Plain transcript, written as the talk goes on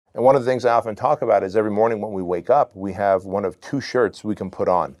And one of the things I often talk about is every morning when we wake up, we have one of two shirts we can put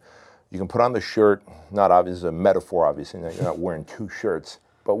on. You can put on the shirt, not obviously a metaphor, obviously, you're not wearing two shirts,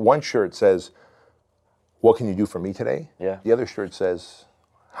 but one shirt says, what can you do for me today? Yeah. The other shirt says,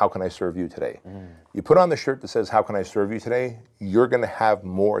 how can I serve you today? You put on the shirt that says, how can I serve you today? You're going to have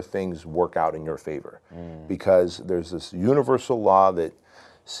more things work out in your favor because there's this universal law that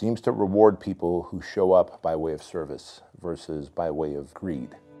seems to reward people who show up by way of service versus by way of greed.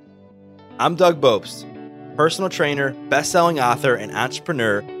 I'm Doug Bopst, personal trainer, best-selling author, and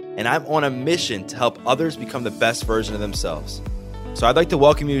entrepreneur, and I'm on a mission to help others become the best version of themselves. So I'd like to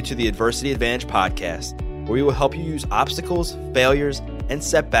welcome you to the Adversity Advantage podcast, where we will help you use obstacles, failures, and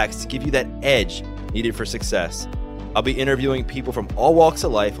setbacks to give you that edge needed for success. I'll be interviewing people from all walks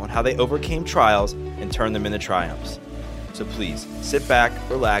of life on how they overcame trials and turned them into triumphs. So please sit back,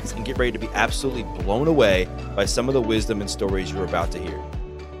 relax, and get ready to be absolutely blown away by some of the wisdom and stories you're about to hear.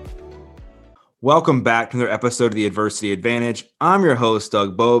 Welcome back to another episode of the Adversity Advantage. I'm your host,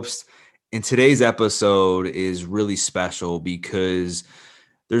 Doug Bopst, and today's episode is really special because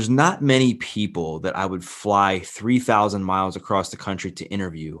there's not many people that I would fly 3,000 miles across the country to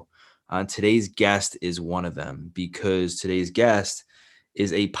interview. Today's guest is one of them because today's guest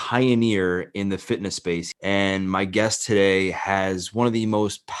is a pioneer in the fitness space. And my guest today has one of the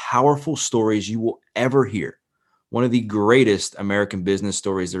most powerful stories you will ever hear. One of the greatest American business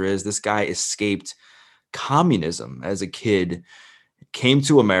stories there is. This guy escaped communism as a kid, came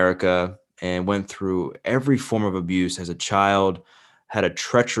to America and went through every form of abuse as a child, had a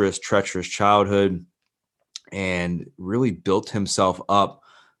treacherous childhood, and really built himself up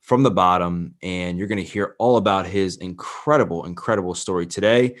from the bottom. And you're going to hear all about his incredible story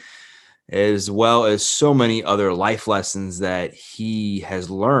today, as well as so many other life lessons that he has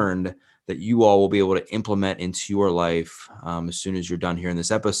learned that you all will be able to implement into your life as soon as you're done hearing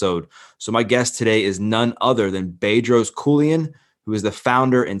this episode. So my guest today is none other than Bedros Keuilian, who is the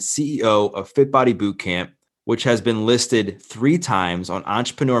founder and CEO of Fit Body Bootcamp, which has been listed 3 times on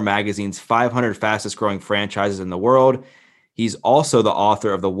Entrepreneur Magazine's 500 fastest growing franchises in the world. He's also the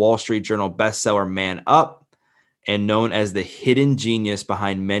author of the Wall Street Journal bestseller Man Up, and known as the hidden genius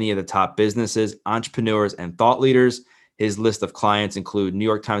behind many of the top businesses, entrepreneurs, and thought leaders. His list of clients include New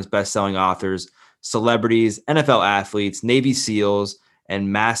York Times bestselling authors, celebrities, NFL athletes, Navy SEALs,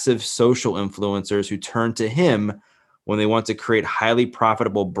 and massive social influencers who turn to him when they want to create highly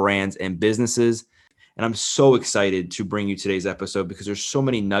profitable brands and businesses. And I'm so excited to bring you today's episode because there's so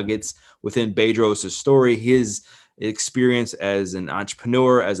many nuggets within Bedros' story, his experience as an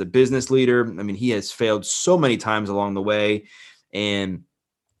entrepreneur, as a business leader. I mean, he has failed so many times along the way, and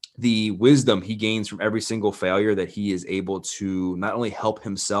the wisdom he gains from every single failure that he is able to not only help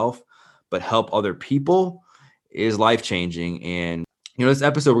himself, but help other people is life-changing. And, this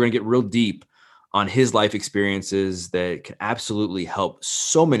episode, we're going to get real deep on his life experiences that can absolutely help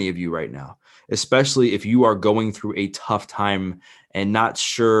so many of you right now, especially if you are going through a tough time and not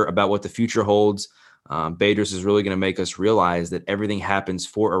sure about what the future holds. Bedros is really going to make us realize that everything happens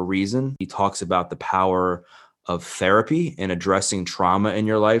for a reason. He talks about the power of therapy and addressing trauma in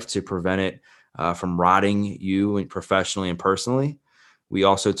your life to prevent it from rotting you professionally and personally. We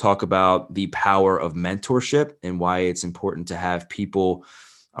also talk about the power of mentorship and why it's important to have people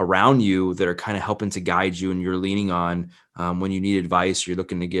around you that are kind of helping to guide you and you're leaning on when you need advice, you're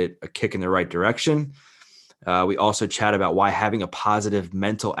looking to get a kick in the right direction. We also chat about why having a positive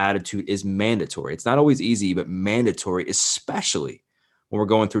mental attitude is mandatory. It's not always easy, but mandatory, especially when we're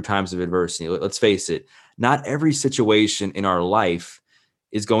going through times of adversity. Let's face it, not every situation in our life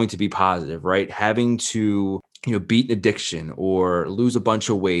is going to be positive, right? Having to, beat an addiction or lose a bunch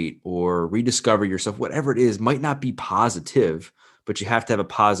of weight or rediscover yourself, whatever it is, might not be positive, but you have to have a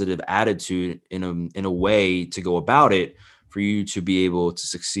positive attitude in a way to go about it for you to be able to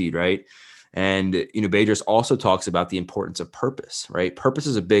succeed, right? And, Bedros also talks about the importance of purpose, right? Purpose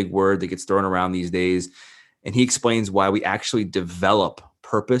is a big word that gets thrown around these days. And he explains why we actually develop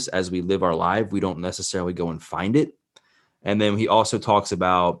purpose as we live our life. We don't necessarily go and find it. And then he also talks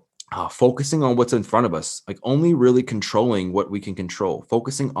about focusing on what's in front of us, like only really controlling what we can control,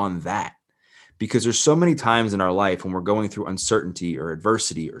 focusing on that. Because there's so many times in our life when we're going through uncertainty or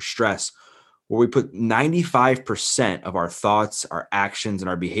adversity or stress, where we put 95% of our thoughts, our actions, and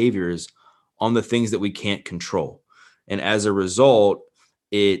our behaviors on the things that we can't control. And as a result,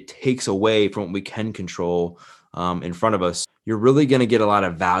 it takes away from what we can control in front of us. You're really going to get a lot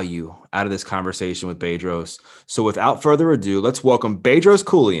of value out of this conversation with Bedros. So without further ado, let's welcome Bedros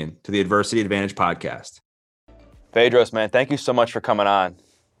Keuilian to the Adversity Advantage podcast. Bedros, man, thank you so much for coming on.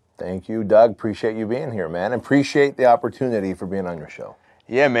 Thank you, Doug. Appreciate you being here, man. Appreciate the opportunity for being on your show.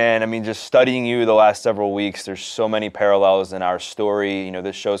 Yeah, man. I mean, just studying you the last several weeks, there's so many parallels in our story. You know,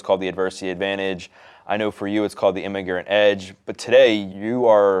 this show is called The Adversity Advantage. I know for you it's called The Immigrant Edge. But today, you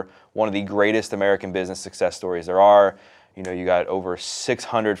are one of the greatest American business success stories there are. You know, you got over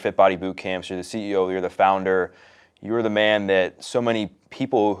 600 Fit Body boot camps. You're the CEO. You're the founder. You're the man that so many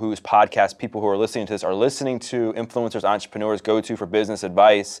people whose podcast, people who are listening to this, are listening to, influencers, entrepreneurs go to for business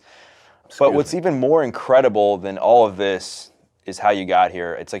advice. But what's even more incredible than all of this is how you got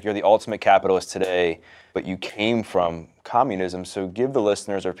here. It's like you're the ultimate capitalist today, but you came from communism. So give the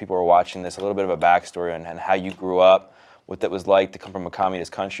listeners or people who are watching this a little bit of a backstory on how you grew up, what that was like to come from a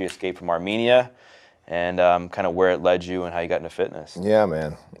communist country, escape from Armenia, and kind of where it led you and how you got into fitness. Yeah,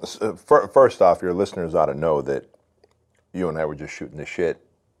 man. First off, your listeners ought to know that you and I were just shooting the shit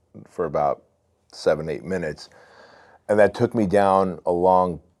for about 7-8 minutes. And that took me down a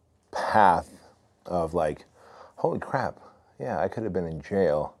long path of like, holy crap. Yeah, I could have been in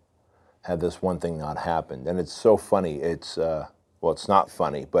jail had this one thing not happened. And it's so funny. It's, well, it's not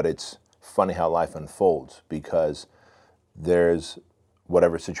funny, but it's funny how life unfolds, because there's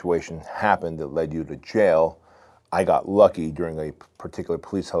whatever situation happened that led you to jail. I got lucky during a particular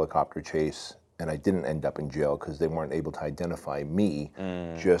police helicopter chase, and I didn't end up in jail because they weren't able to identify me,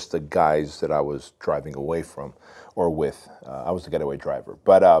 just the guys that I was driving away from or with. I was the getaway driver.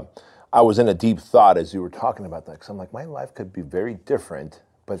 But I was in a deep thought as you were talking about that, because I'm like, my life could be very different.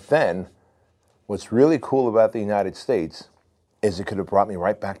 But then what's really cool about the United States is it could have brought me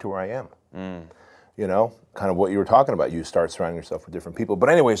right back to where I am. You know, kind of what you were talking about. You start surrounding yourself with different people. But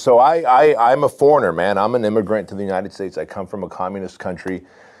anyway, so I'm a foreigner, man. I'm an immigrant to the United States. I come from a communist country,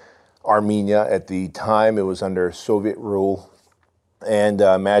 Armenia. At the time, it was under Soviet rule. And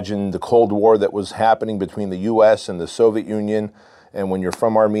imagine the Cold War that was happening between the U.S. and the Soviet Union. And when you're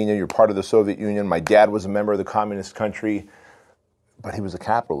from Armenia, you're part of the Soviet Union. My dad was a member of the communist country, but he was a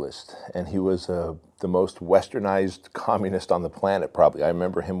capitalist. And he was the most westernized communist on the planet, probably. I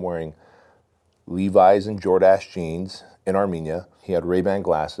remember him wearing Levi's and Jordache jeans in Armenia. He had Ray-Ban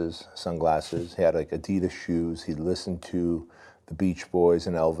glasses, sunglasses. He had like Adidas shoes. He listened to the Beach Boys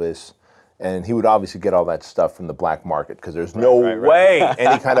and Elvis. And he would obviously get all that stuff from the black market, because there's no way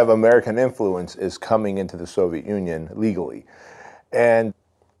any kind of American influence is coming into the Soviet Union legally. And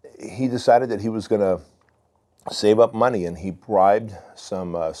he decided that he was going to save up money, and he bribed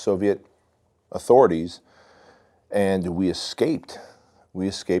some Soviet authorities, and we escaped.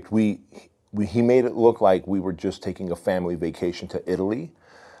 He made it look like we were just taking a family vacation to Italy.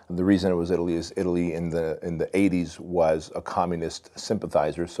 And the reason it was Italy is Italy in the 80s was a communist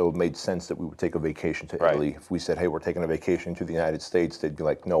sympathizer, so it made sense that we would take a vacation to Italy. If we said, hey, we're taking a vacation to the United States, they'd be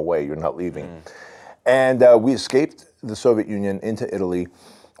like, no way, you're not leaving. And we escaped the Soviet Union into Italy.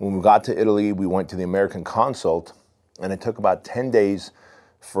 When we got to Italy, we went to the American consulate, and it took about 10 days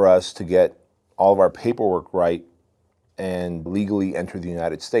for us to get all of our paperwork right and legally enter the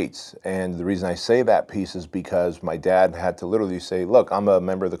United States. And the reason I say that piece is because my dad had to literally say, look, I'm a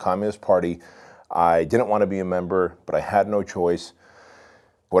member of the Communist Party. I didn't want to be a member, but I had no choice.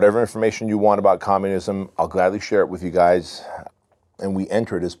 Whatever information you want about communism, I'll gladly share it with you guys. And we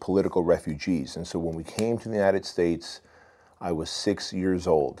entered as political refugees. And so when we came to the United States, I was 6 years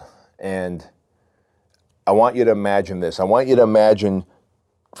old. And I want you to imagine this. I want you to imagine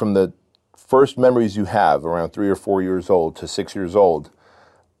from the first memories you have, around 3 or 4 years old to 6 years old,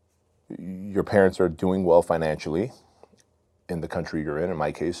 your parents are doing well financially in the country you're in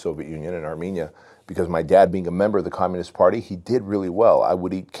my case, Soviet Union and Armenia, because my dad, being a member of the Communist Party, he did really well. I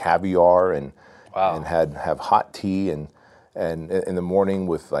would eat caviar and have hot tea and in the morning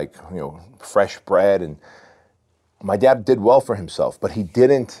with fresh bread. And my dad did well for himself, but he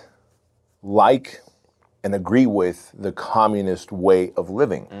didn't like and agree with the communist way of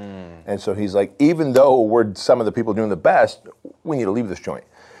living. And so he's like, even though we're some of the people doing the best, we need to leave this joint.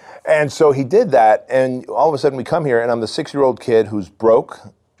 And so he did that, and all of a sudden we come here, and I'm the 6-year-old kid who's broke,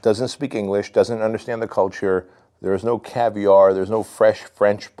 doesn't speak English, doesn't understand the culture. There's no caviar, there's no fresh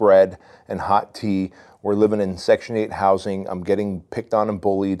French bread and hot tea. We're living in Section 8 housing. I'm getting picked on and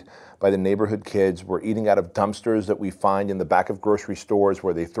bullied by the neighborhood kids. We're eating out of dumpsters that we find in the back of grocery stores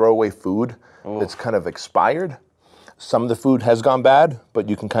where they throw away food that's kind of expired. Some of the food has gone bad, but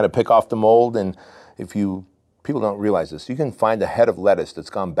you can kind of pick off the mold. And people don't realize this, you can find a head of lettuce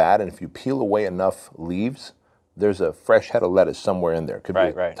that's gone bad, and if you peel away enough leaves, there's a fresh head of lettuce somewhere in there. It could be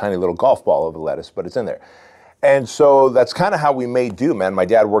a tiny little golf ball of lettuce, but it's in there. And so that's kind of how we made do, man. My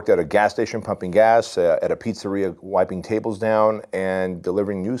dad worked at a gas station pumping gas, at a pizzeria wiping tables down, and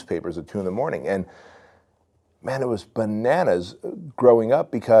delivering newspapers at 2 in the morning. And man, it was bananas growing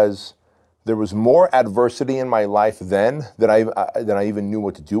up, because there was more adversity in my life then than I even knew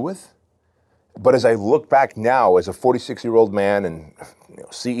what to do with. But as I look back now as a 46-year-old man and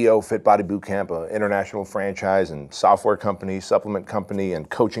CEO, Fit Body Bootcamp, an international franchise and software company, supplement company, and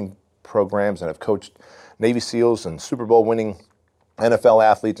coaching programs, and I've coached Navy SEALs and Super Bowl winning NFL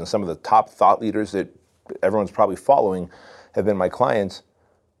athletes and some of the top thought leaders that everyone's probably following have been my clients.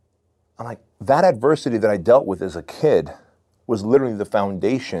 I'm like, that adversity that I dealt with as a kid was literally the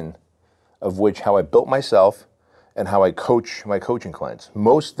foundation of which how I built myself and how I coach my coaching clients.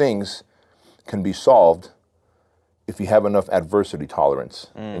 Most things can be solved if you have enough adversity tolerance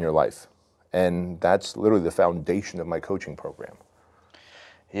in your life. And that's literally the foundation of my coaching program.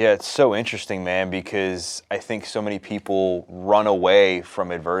 Yeah, it's so interesting, man, because I think so many people run away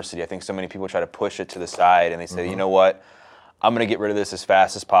from adversity. I think so many people try to push it to the side and they say, you know what, I'm going to get rid of this as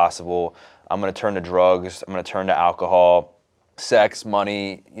fast as possible. I'm going to turn to drugs. I'm going to turn to alcohol, sex,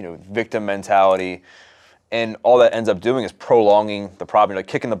 money, victim mentality. And all that ends up doing is prolonging the problem, like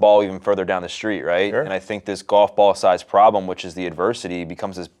kicking the ball even further down the street, right? Sure. And I think this golf ball sized problem, which is the adversity,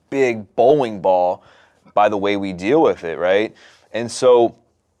 becomes this big bowling ball by the way we deal with it, right? And so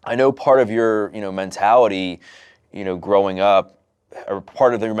I know part of your, mentality, growing up, or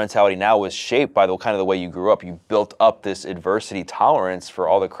part of your mentality now was shaped by the kind of the way you grew up. You built up this adversity tolerance for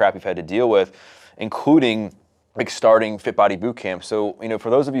all the crap you've had to deal with, including like starting Fit Body Bootcamp. So, for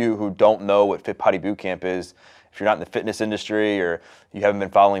those of you who don't know what Fit Body Bootcamp is, if you're not in the fitness industry or you haven't been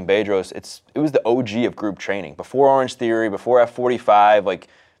following Bedros, it was the OG of group training. Before Orange Theory, before F45,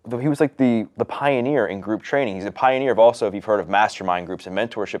 he was like the pioneer in group training. He's a pioneer of also, if you've heard of mastermind groups and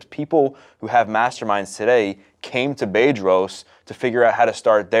mentorships, people who have masterminds today came to Bedros to figure out how to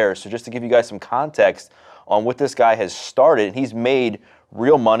start theirs. So just to give you guys some context on what this guy has started, he's made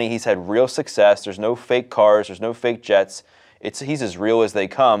real money, he's had real success, there's no fake cars, there's no fake jets, he's as real as they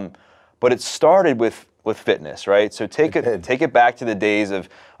come, but it started with fitness, right? So take it back to the days of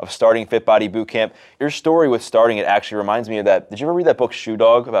starting Fit Body Bootcamp. Your story with starting it actually reminds me of that. Did you ever read that book Shoe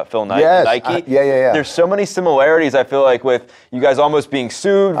Dog about Phil Knight? Yes, Nike? yeah. There's so many similarities, I feel like, with you guys almost being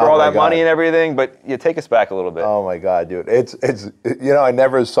sued for all that money and everything, but take us back a little bit. Oh my God, dude. It's I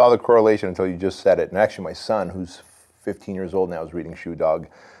never saw the correlation until you just said it. And actually my son, who's 15 years old now, is reading Shoe Dog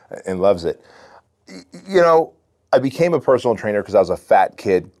and loves it. I became a personal trainer because I was a fat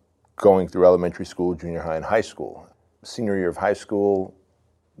kid going through elementary school, junior high, and high school. Senior year of high school,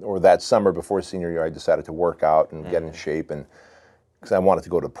 or that summer before senior year, I decided to work out and get in shape, and because I wanted to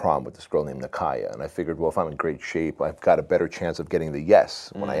go to prom with this girl named Nakaya, and I figured, well, if I'm in great shape, I've got a better chance of getting the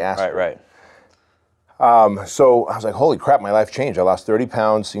yes when I ask her. Right. So I was like, holy crap, my life changed. I lost 30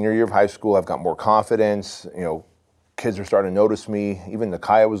 pounds senior year of high school. I've got more confidence. Kids are starting to notice me. Even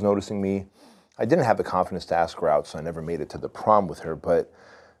Nakaya was noticing me. I didn't have the confidence to ask her out, so I never made it to the prom with her. But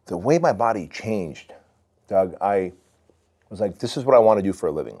the way my body changed, Doug, I was like, this is what I want to do for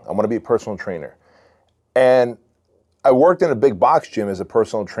a living. I want to be a personal trainer. And I worked in a big box gym as a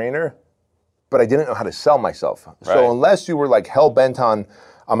personal trainer, but I didn't know how to sell myself. Right. So unless you were like hell-bent on,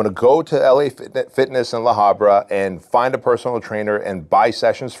 I'm going to go to LA Fitness in La Habra and find a personal trainer and buy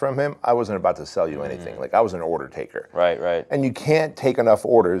sessions from him, I wasn't about to sell you anything. Like, I was an order taker. Right. And you can't take enough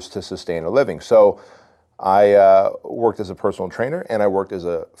orders to sustain a living. So I worked as a personal trainer, and I worked as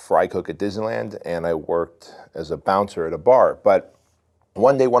a fry cook at Disneyland, and I worked as a bouncer at a bar. But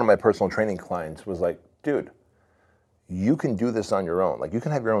one day, one of my personal training clients was like, dude, you can do this on your own. Like, you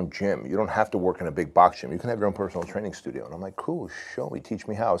can have your own gym. You don't have to work in a big box gym. You can have your own personal training studio. And I'm like, cool, show me, teach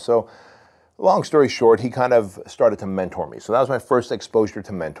me how. So long story short, he kind of started to mentor me. So that was my first exposure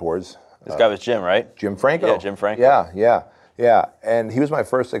to mentors. This guy was Jim, right? Jim Franco. Yeah, Jim Franco. Yeah. And he was my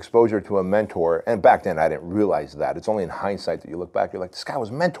first exposure to a mentor. And back then, I didn't realize that. It's only in hindsight that you look back, you're like, this guy was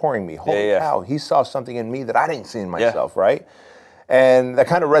mentoring me. Holy cow, he saw something in me that I didn't see in myself, right? And that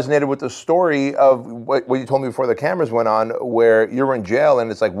kind of resonated with the story of what you told me before the cameras went on, where you're in jail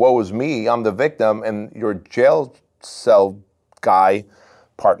and it's like, woe is me, I'm the victim, and your jail cell guy,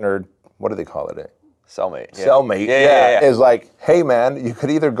 partnered, what do they call it? Cellmate. Cellmate, is like, hey man, you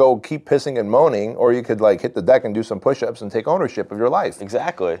could either go keep pissing and moaning, or you could like hit the deck and do some push-ups and take ownership of your life.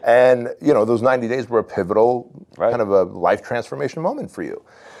 Exactly. And those 90 days were a pivotal, kind of a life transformation moment for you.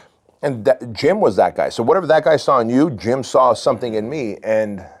 And Jim was that guy. So whatever that guy saw in you, Jim saw something in me.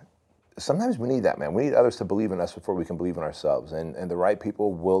 And sometimes we need that, man. We need others to believe in us before we can believe in ourselves. And the right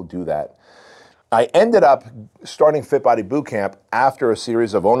people will do that. I ended up starting Fit Body Bootcamp after a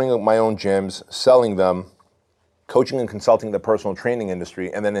series of owning my own gyms, selling them, coaching and consulting the personal training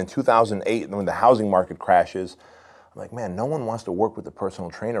industry. And then in 2008, when the housing market crashes, I'm like, man, no one wants to work with a personal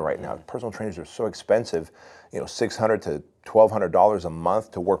trainer right now. Personal trainers are so expensive, $600 to $1,200 a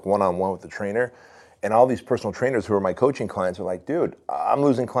month to work one-on-one with the trainer. And all these personal trainers who are my coaching clients are like, dude, I'm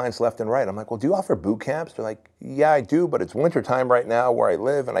losing clients left and right. I'm like, well, do you offer boot camps? They're like, yeah, I do, but it's wintertime right now where I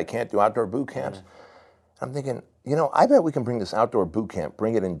live and I can't do outdoor boot camps. I'm thinking, I bet we can bring this outdoor boot camp,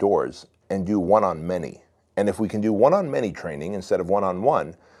 bring it indoors and do one-on-many. And if we can do one-on-many training instead of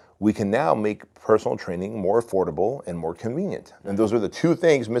one-on-one, we can now make personal training more affordable and more convenient. And those are the two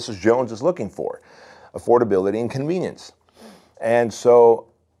things Mrs. Jones is looking for, affordability and convenience. And so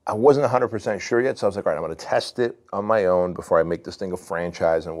I wasn't 100% sure yet, so I was like, all right, I'm gonna test it on my own before I make this thing a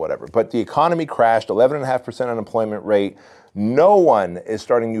franchise and whatever. But the economy crashed, 11.5% unemployment rate, no one is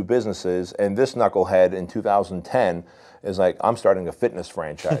starting new businesses, and this knucklehead in 2010 is like, I'm starting a fitness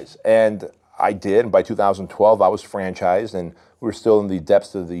franchise. And I did, and by 2012 I was franchised, and we were still in the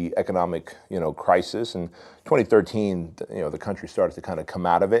depths of the economic, crisis. And 2013, the country started to kind of come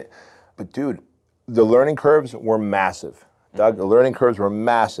out of it. But dude, the learning curves were massive. Doug, the learning curves were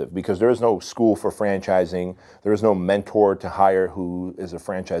massive because there is no school for franchising. There is no mentor to hire who is a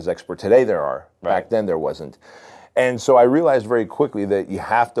franchise expert. Today there are. Right. Back then there wasn't. And so I realized very quickly that you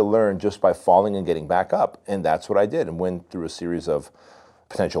have to learn just by falling and getting back up. And that's what I did, and went through a series of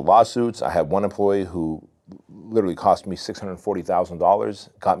potential lawsuits. I had one employee who literally cost me $640,000,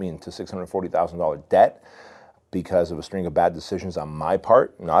 got me into $640,000 debt because of a string of bad decisions on my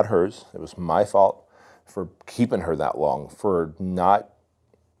part, not hers. It was my fault for keeping her that long, for not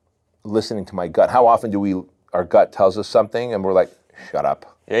listening to my gut. How often do our gut tells us something and we're like, shut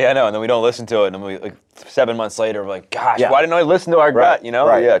up. Yeah, I know, and then we don't listen to it, and then we 7 months later, we're like, gosh, why didn't I listen to our gut,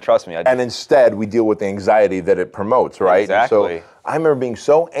 Right. Yeah, trust me. And instead, we deal with the anxiety that it promotes, right? Exactly. So I remember being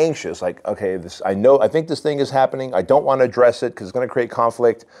so anxious, like, okay, I think this thing is happening. I don't want to address it because it's going to create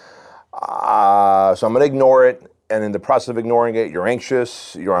conflict. So I'm going to ignore it. And in the process of ignoring it, you're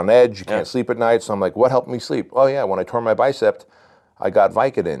anxious, you're on edge, you can't sleep at night. So I'm like, what helped me sleep? Oh yeah, when I tore my bicep, I got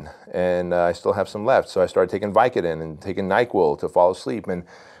Vicodin, and I still have some left. So I started taking Vicodin and taking NyQuil to fall asleep. And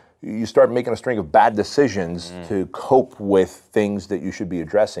you start making a string of bad decisions to cope with things that you should be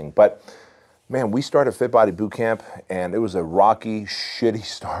addressing. But man, we started Fit Body Boot Camp, and it was a rocky, shitty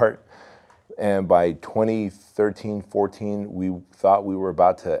start. And by 2013, 14, we thought we were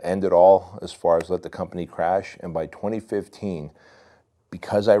about to end it all as far as let the company crash. And by 2015,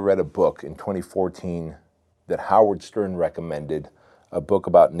 because I read a book in 2014 that Howard Stern recommended, a book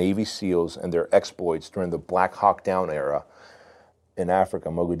about Navy SEALs and their exploits during the Black Hawk Down era in Africa,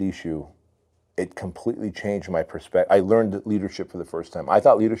 Mogadishu, it completely changed my perspective. I learned leadership for the first time. I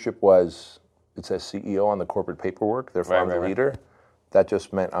thought leadership was, it says CEO on the corporate paperwork, therefore I'm the leader. That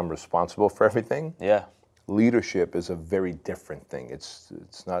just meant I'm responsible for everything. Yeah. Leadership is a very different thing. It's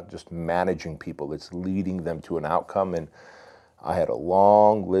not just managing people, it's leading them to an outcome. And I had a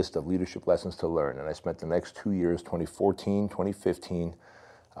long list of leadership lessons to learn. And I spent the next 2 years, 2014, 2015,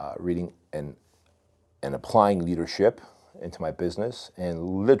 reading and applying leadership into my business. And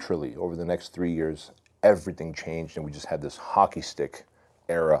literally over the next 3 years, everything changed. And we just had this hockey stick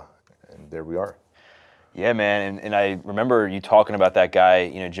era. And there we are. Yeah, man, and I remember you talking about that guy,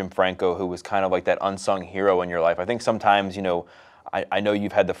 Jim Franco, who was kind of like that unsung hero in your life. I think sometimes, I know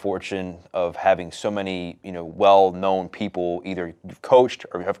you've had the fortune of having so many, well-known people either you've coached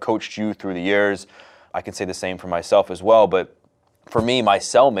or have coached you through the years. I can say the same for myself as well, but for me, my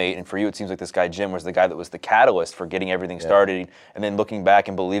cellmate, and for you, it seems like this guy, Jim, was the guy that was the catalyst for getting everything started, and then looking back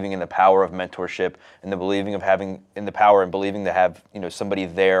and believing in the power of mentorship, and the believing of having in the power and believing to have, somebody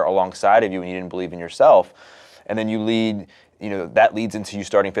there alongside of you when you didn't believe in yourself. And then you lead, that leads into you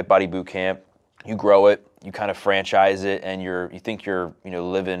starting Fit Body Boot Camp. You grow it, you kind of franchise it, and you think you're,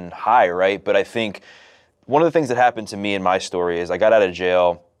 living high, right? But I think one of the things that happened to me in my story is I got out of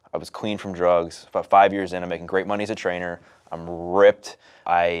jail. I was clean from drugs. About 5 years in, I'm making great money as a trainer. I'm ripped.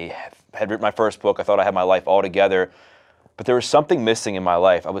 I had written my first book. I thought I had my life all together. But there was something missing in my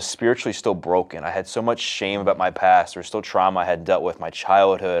life. I was spiritually still broken. I had so much shame about my past. There was still trauma I had dealt with, my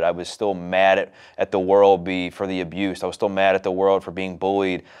childhood. I was still mad at the world for the abuse. I was still mad at the world for being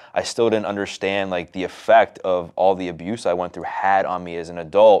bullied. I still didn't understand the effect of all the abuse I went through had on me as an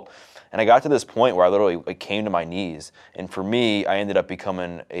adult. And I got to this point where I literally came to my knees. And for me, I ended up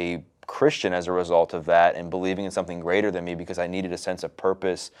becoming a Christian as a result of that and believing in something greater than me because I needed a sense of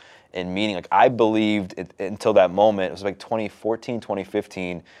purpose and meaning. I believed until that moment, it was 2014,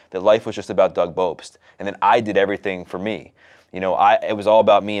 2015, that life was just about Doug Bopst. And then I did everything for me. It was all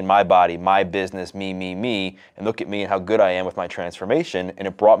about me and my body, my business, me, and look at me and how good I am with my transformation. And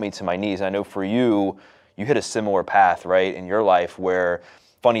it brought me to my knees. And I know for you, you hit a similar path, right, in your life where,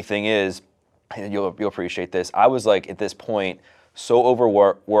 funny thing is, and you'll appreciate this. I was like, at this point, so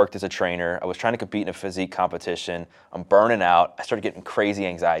overworked as a trainer. I was trying to compete in a physique competition. I'm burning out. I started getting crazy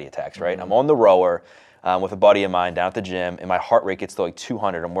anxiety attacks, right? I'm on the rower with a buddy of mine down at the gym, and my heart rate gets to like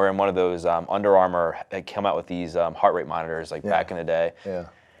 200. I'm wearing one of those Under Armour, had come out with these heart rate monitors like back in the day. Yeah.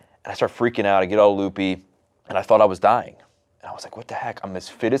 And I start freaking out. I get all loopy, and I thought I was dying. And I was like, what the heck? I'm as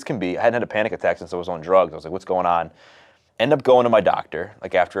fit as can be. I hadn't had a panic attack since I was on drugs. I was like, what's going on? End up going to my doctor,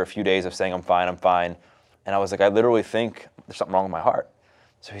 like after a few days of saying I'm fine. And I was like, I literally think there's something wrong with my heart.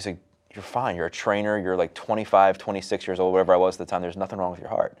 So he's like, you're fine. You're a trainer. You're like 25, 26 years old, whatever I was at the time. There's nothing wrong with your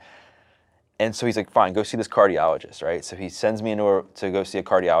heart. And so he's like, fine, go see this cardiologist, right? So he sends me to go see a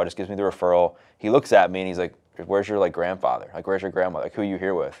cardiologist, gives me the referral. He looks at me and he's like, where's your like grandfather? Like, where's your grandmother? Like, who are you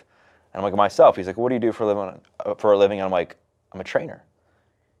here with? And I'm like, myself. He's like, what do you do for a living? And I'm like, I'm a trainer.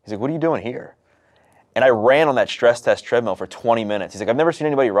 He's like, what are you doing here? And I ran on that stress test treadmill for 20 minutes. He's like, I've never seen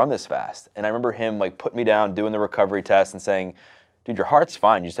anybody run this fast. And I remember him like putting me down, doing the recovery test and saying, dude, your heart's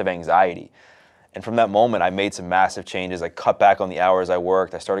fine. You just have anxiety. And from that moment, I made some massive changes. I cut back on the hours I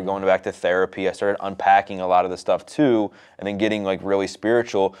worked. I started going back to therapy. I started unpacking a lot of the stuff too, and then getting like really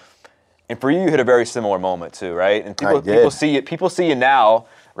spiritual. And for you hit a very similar moment too, right? And people see it. People see you now,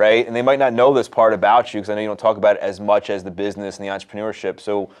 right? And they might not know this part about you because I know you don't talk about it as much as the business and the entrepreneurship.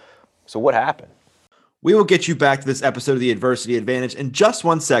 So what happened? We will get you back to this episode of The Adversity Advantage in just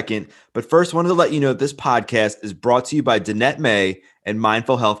 1 second. But first, wanted to let you know this podcast is brought to you by Danette May and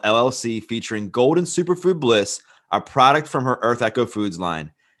Mindful Health LLC, featuring Golden Superfood Bliss, a product from her Earth Echo Foods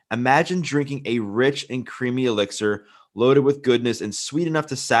line. Imagine drinking a rich and creamy elixir loaded with goodness and sweet enough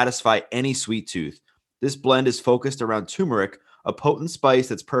to satisfy any sweet tooth. This blend is focused around turmeric, a potent spice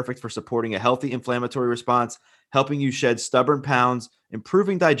that's perfect for supporting a healthy inflammatory response, helping you shed stubborn pounds,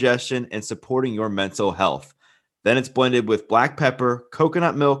 improving digestion, and supporting your mental health. Then it's blended with black pepper,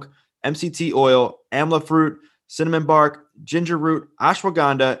 coconut milk, MCT oil, amla fruit, cinnamon bark, ginger root,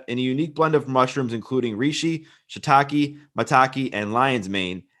 ashwagandha, and a unique blend of mushrooms including reishi, shiitake, maitake, and lion's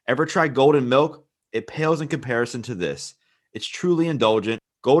mane. Ever tried golden milk? It pales in comparison to this. It's truly indulgent.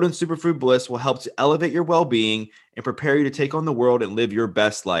 Golden Superfood Bliss will help to elevate your well-being and prepare you to take on the world and live your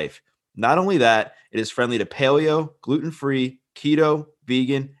best life. Not only that, it is friendly to paleo, gluten-free, keto,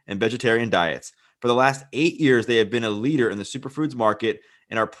 vegan, and vegetarian diets. For the last 8 years, they have been a leader in the superfoods market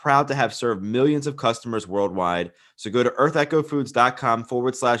and are proud to have served millions of customers worldwide. So go to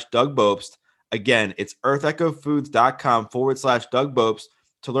earthechofoods.com/Doug Bopst. Again, it's earthechofoods.com/Doug Bopst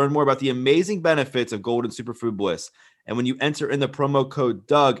to learn more about the amazing benefits of Golden Superfood Bliss. And when you enter in the promo code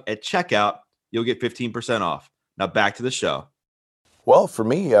Doug at checkout, you'll get 15% off. Now back to the show. Well, for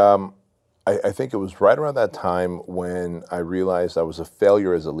me, I think it was right around that time when I realized I was a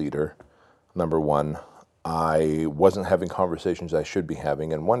failure as a leader, number one. I wasn't having conversations I should be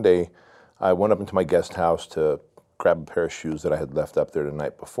having. And one day I went up into my guest house to grab a pair of shoes that I had left up there the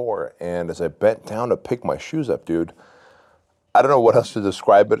night before. And as I bent down to pick my shoes up, dude, I don't know what else to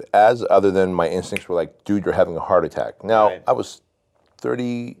describe it as other than my instincts were like, dude, you're having a heart attack. Now, right. I was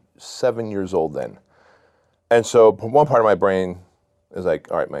 37 years old then. And so one part of my brain is like,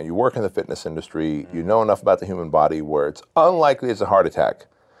 all right, man, you work in the fitness industry. You know enough about the human body where it's unlikely it's a heart attack.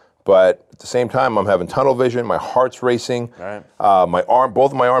 But at the same time, I'm having tunnel vision. My heart's racing. Right.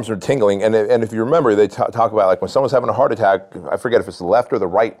 Both of my arms are tingling. And if you remember, they talk about like when someone's having a heart attack, I forget if it's the left or the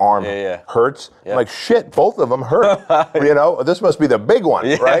right arm hurts. Yeah. I'm like, shit, both of them hurt. You know, this must be the big one,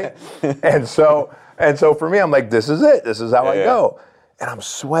 right? And so for me, I'm like, this is it. This is how I go. And I'm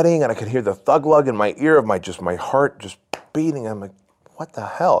sweating, and I could hear the thug lug in my ear of my heart just beating. I'm like, what the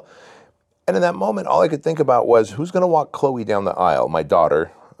hell? And in that moment, all I could think about was, who's going to walk Chloe down the aisle, my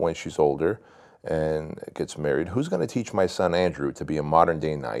daughter, when she's older and gets married? Who's going to teach my son Andrew to be a modern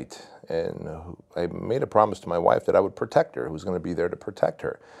day knight? And I made a promise to my wife that I would protect her. Who's going to be there to protect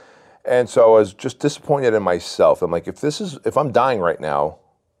her? And so I was just disappointed in myself. I'm like, if I'm dying right now,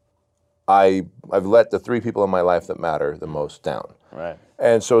 I've let the three people in my life that matter the most down. Right.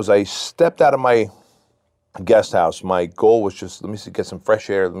 And so as I stepped out of my guest house, my goal was just, let me get some fresh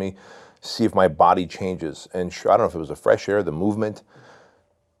air. Let me see if my body changes. And I don't know if it was the fresh air, the movement.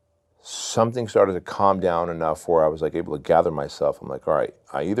 Something started to calm down enough where I was like able to gather myself. I'm like, all right,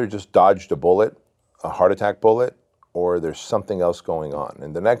 I either just dodged a bullet, a heart attack bullet, or there's something else going on.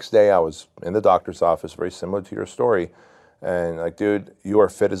 And the next day I was in the doctor's office, very similar to your story. And like, dude, you are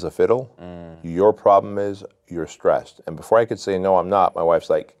fit as a fiddle. Your problem is you're stressed. And before I could say, no, I'm not, my wife's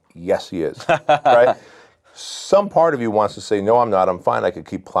like, yes, he is, right? Some part of you wants to say, no, I'm not, I'm fine, I could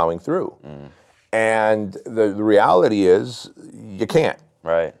keep plowing through. And the reality is you can't.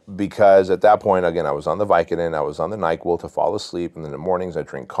 Right. Because at that point, again, I was on the Vicodin, I was on the NyQuil to fall asleep, and in the mornings I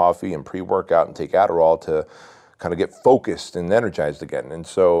drink coffee and pre-workout and take Adderall to kind of get focused and energized again. And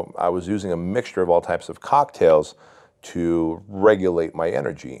so I was using a mixture of all types of cocktails to regulate my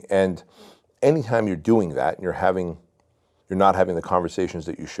energy. And anytime you're doing that and you're not having the conversations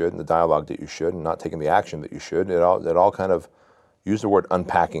that you should and the dialogue that you should and not taking the action that you should, it all kind of, use the word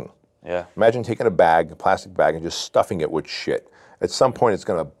unpacking. Yeah. Imagine taking a plastic bag, and just stuffing it with shit. At some point, it's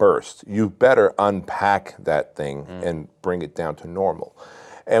going to burst. You better unpack that thing and bring it down to normal.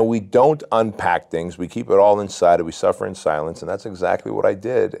 And we don't unpack things. We keep it all inside, and we suffer in silence. And that's exactly what I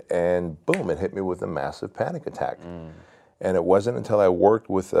did. And boom, it hit me with a massive panic attack. And it wasn't until I worked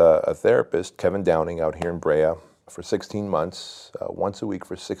with a therapist, Kevin Downing, out here in Brea for 16 months, once a week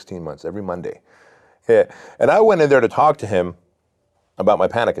for 16 months, every Monday. Yeah. And I went in there to talk to him about my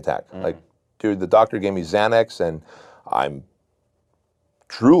panic attack. Like, dude, the doctor gave me Xanax, and I'm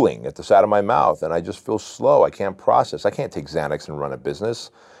drooling at the side of my mouth, and I just feel slow. I can't process. I can't take Xanax and run a business.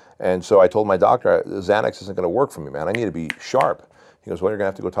 And so I told my doctor, Xanax isn't going to work for me, man. I need to be sharp. He goes, well, you're going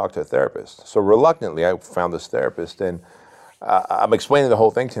to have to go talk to a therapist. So reluctantly, I found this therapist, and I'm explaining the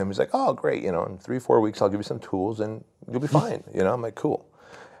whole thing to him. He's like, oh, great. In 3-4 weeks, I'll give you some tools, and you'll be fine. I'm like, cool.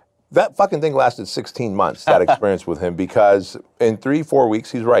 That fucking thing lasted 16 months, that experience with him, because in 3-4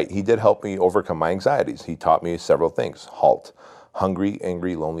 weeks, he's right. He did help me overcome my anxieties. He taught me several things. Halt. Hungry,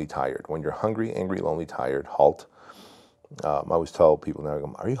 angry, lonely, tired. When you're hungry, angry, lonely, tired, halt. I always tell people now, I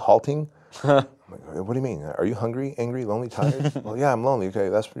go, are you halting? I'm like, what do you mean? Are you hungry, angry, lonely, tired? Well, yeah, I'm lonely. Okay,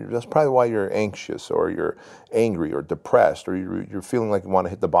 that's probably why you're anxious, or you're angry, or depressed, or you're feeling like you want to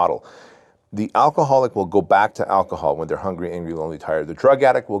hit the bottle. The alcoholic will go back to alcohol when they're hungry, angry, lonely, tired. The drug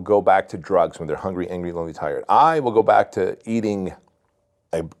addict will go back to drugs when they're hungry, angry, lonely, tired. I will go back to eating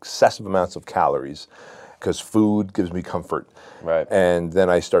excessive amounts of calories because food gives me comfort. Right. And then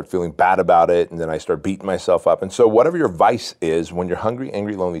I start feeling bad about it, and then I start beating myself up. And so whatever your vice is, when you're hungry,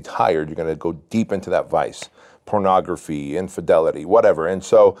 angry, lonely, tired, you're going to go deep into that vice. Pornography, infidelity, whatever. And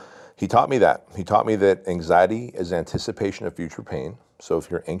so he taught me that. He taught me that anxiety is anticipation of future pain. So if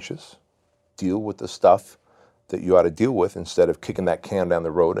you're anxious, deal with the stuff that you ought to deal with instead of kicking that can down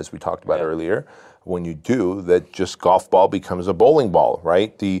the road, as we talked about earlier. When you do, that just golf ball becomes a bowling ball,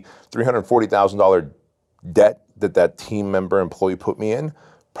 right? The $340,000 debt that team member employee put me in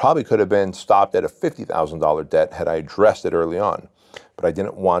probably could have been stopped at a $50,000 debt had I addressed it early on. But I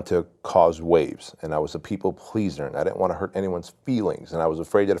didn't want to cause waves, and I was a people pleaser, and I didn't want to hurt anyone's feelings, and I was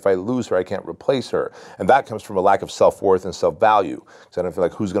afraid that if I lose her, I can't replace her. And that comes from a lack of self-worth and self-value, because I don't feel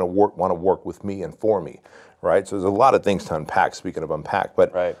like who's going to want to work with me and for me, right? So there's a lot of things to unpack, speaking of unpack.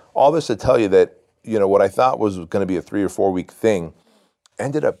 But all this to tell you that, what I thought was going to be a 3 or 4 week thing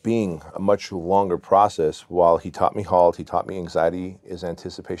ended up being a much longer process. While he taught me halt, he taught me anxiety is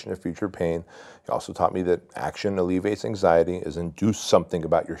anticipation of future pain. He also taught me that action alleviates anxiety, is in do something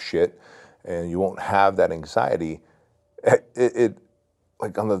about your shit, and you won't have that anxiety. It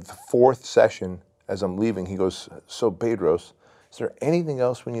like on the 4th session, as I'm leaving, he goes, so Bedros, is there anything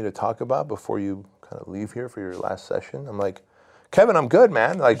else we need to talk about before you kind of leave here for your last session? I'm like, Kevin, I'm good,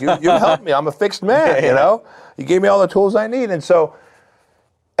 man. Like you helped me. I'm a fixed man, You gave me all the tools I need. And so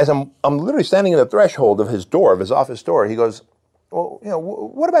as I'm literally standing in the threshold of his door, of his office door, he goes, well,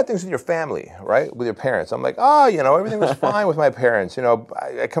 what about things with your family, right? With your parents? I'm like, everything was fine with my parents.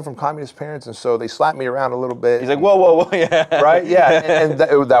 I come from communist parents, and so they slapped me around a little bit. He's like, whoa, yeah. Right? Yeah. And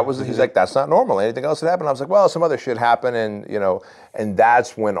that was, he's like, that's not normal. Anything else that happened? I was like, well, some other shit happened. And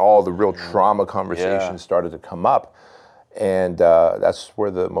that's when all the real trauma conversations started to come up. And that's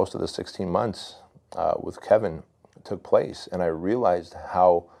where most of the 16 months with Kevin took place. And I realized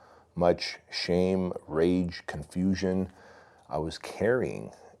how much shame, rage, confusion I was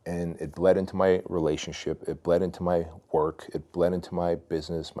carrying. And it bled into my relationship. It bled into my work. It bled into my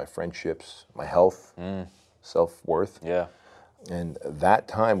business, my friendships, my health, self-worth. Yeah. And that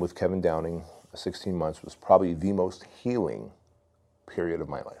time with Kevin Downing, 16 months, was probably the most healing period of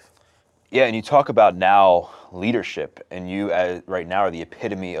my life. Yeah, and you talk about now leadership, and you right now are the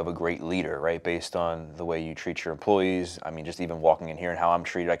epitome of a great leader, right? Based on the way you treat your employees. I mean, just even walking in here and how I'm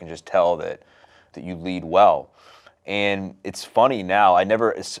treated, I can just tell that you lead well. And it's funny now,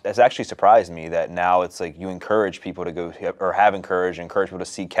 it's actually surprised me that now it's like you encourage people to go, or have encouraged people to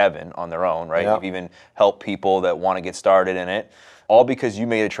see Kevin on their own, right? Yep. You've even helped people that want to get started in it, all because you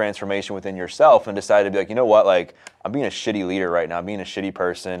made a transformation within yourself and decided to be like, you know what, like, I'm being a shitty leader right now, I'm being a shitty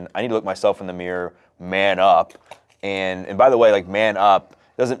person, I need to look myself in the mirror, man up. And by the way, like, man up,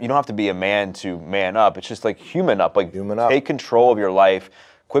 you don't have to be a man to man up, it's just like human up, like, human up. Take control of your life,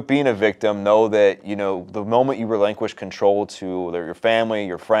 quit being a victim. Know that, you know, the moment you relinquish control to your family,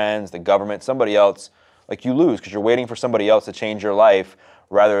 your friends, the government, somebody else, like, you lose because you're waiting for somebody else to change your life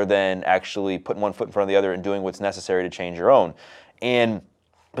rather than actually putting one foot in front of the other and doing what's necessary to change your own.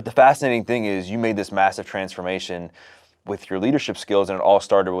 But the fascinating thing is you made this massive transformation with your leadership skills, and it all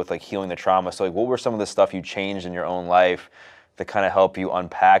started with like healing the trauma. So like, what were some of the stuff you changed in your own life that kind of help you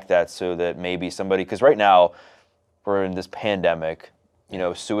unpack that, so that maybe somebody, because right now we're in this pandemic, you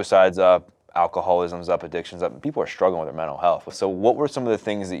know, suicide's up, alcoholism's up, addiction's up, and people are struggling with their mental health. So what were some of the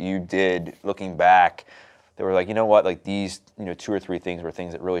things that you did looking back that were like, you know what, like these, you know, 2 or 3 things were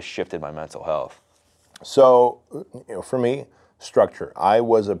things that really shifted my mental health? So, you know, for me, structure. I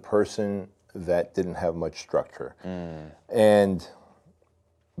was a person that didn't have much structure. And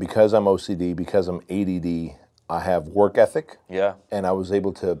because I'm OCD, because I'm ADD, I have work ethic. Yeah. And I was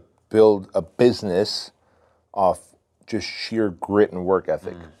able to build a business off just sheer grit and work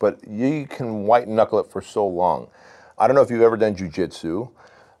ethic. But you can white knuckle it for so long. I don't know if you've ever done jujitsu.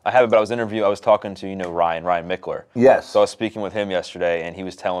 I haven't, but I was talking to, you know, Ryan Mickler. Yes. So I was speaking with him yesterday, and he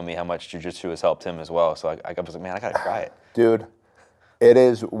was telling me how much jiu-jitsu has helped him as well. So I was like, man, I got to try it. Dude, it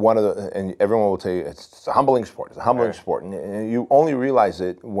is one of the, and everyone will tell you, it's a humbling sport. It's a humbling sport. And you only realize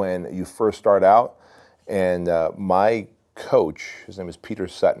it when you first start out. And my coach, his name is Peter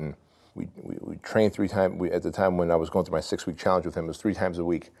Sutton, we trained 3 times, at the time when I was going through my 6-week challenge with him, it was 3 times a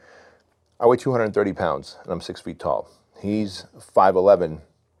week. I weigh 230 pounds, and I'm 6 feet tall. He's 5'11",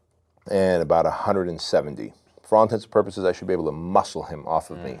 and about 170. For all intents and purposes, I should be able to muscle him off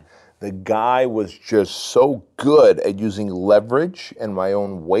of me. The guy was just so good at using leverage and my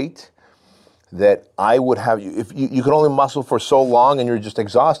own weight that I would have you. If you can only muscle for so long and you're just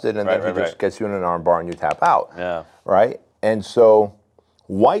exhausted, and then he just gets you in an arm bar and you tap out. Yeah. Right? And so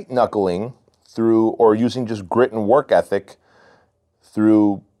white knuckling through, or using just grit and work ethic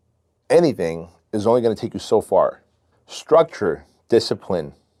through anything, is only going to take you so far. Structure,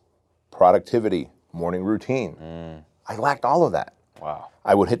 discipline, productivity, morning routine. I lacked all of that. Wow.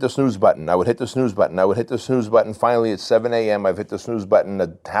 I would hit the snooze button. I would hit the snooze button. I would hit the snooze button. Finally, at 7 a.m., I've hit the snooze button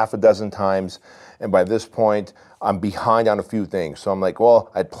a half a dozen times. And by this point, I'm behind on a few things. So I'm like, well,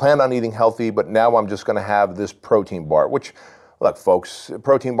 I'd planned on eating healthy, but now I'm just going to have this protein bar, which, look, folks, a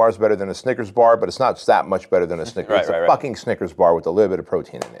protein bar is better than a Snickers bar, but it's not that much better than a Snickers. It's a fucking Snickers bar with a little bit of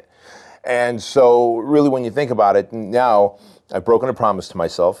protein in it. And so really, when you think about it, now I've broken a promise to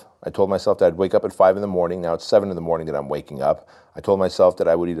myself. I told myself that I'd wake up at 5 in the morning. Now it's 7 in the morning that I'm waking up. I told myself that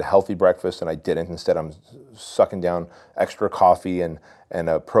I would eat a healthy breakfast, and I didn't. Instead, I'm sucking down extra coffee and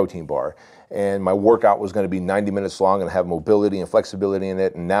a protein bar. And my workout was going to be 90 minutes long and have mobility and flexibility in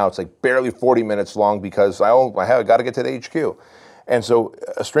it. And now it's like barely 40 minutes long because I got to get to the HQ. And so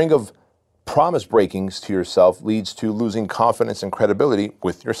a string of promise breakings to yourself leads to losing confidence and credibility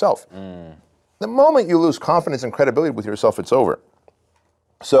with yourself. The moment you lose confidence and credibility with yourself, it's over.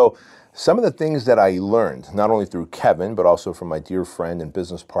 So some of the things that I learned, not only through Kevin, but also from my dear friend and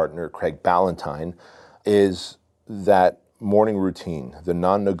business partner, Craig Ballantyne, is that morning routine, the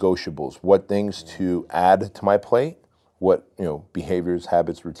non-negotiables, what things to add to my plate, what, you know, behaviors,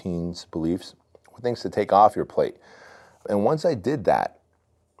 habits, routines, beliefs, what things to take off your plate. And once I did that,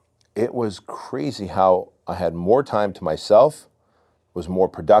 it was crazy how I had more time to myself, was more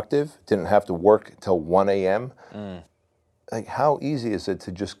productive, didn't have to work till 1 a.m. Like, how easy is it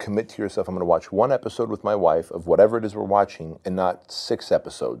to just commit to yourself, I'm going to watch 1 episode with my wife of whatever it is we're watching, and not 6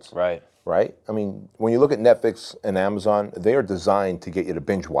 episodes. Right. Right? I mean, when you look at Netflix and Amazon, they are designed to get you to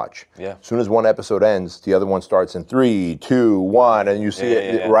binge watch. Yeah. As soon as 1 episode ends, the other one starts in 3, 2, 1, and you see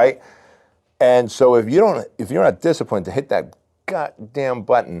it, right? And so if you're not disciplined to hit that goddamn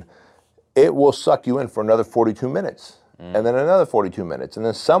button, it will suck you in for another 42 minutes. And then another 42 minutes. And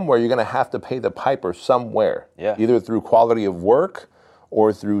then somewhere you're going to have to pay the piper somewhere. Yeah. Either through quality of work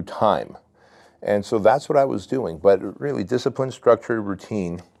or through time. And so that's what I was doing. But really, discipline, structure,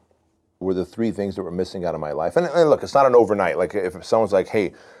 routine were the 3 things that were missing out of my life. And look, it's not an overnight. Like, if someone's like,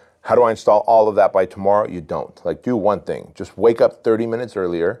 hey, how do I install all of that by tomorrow? You don't. Like, do one thing. Just wake up 30 minutes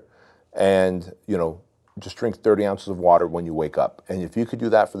earlier and, you know, just drink 30 ounces of water when you wake up. And if you could do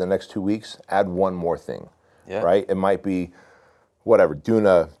that for the next 2 weeks, add one more thing. Yeah. Right? It might be, whatever, doing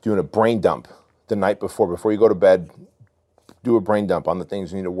a brain dump the night before you go to bed. Do a brain dump on the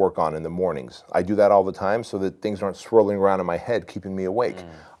things you need to work on in the mornings. I do that all the time so that things aren't swirling around in my head, keeping me awake.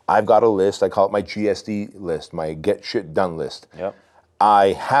 I've got a list. I call it my GSD list, my get shit done list. Yep.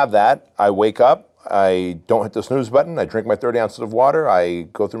 I have that. I wake up. I don't hit the snooze button. I drink my 30 ounces of water. I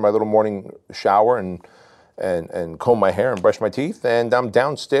go through my little morning shower and and comb my hair and brush my teeth, and I'm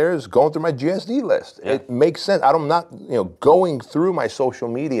downstairs going through my GSD list. Yeah. It makes sense. I'm not, going through my social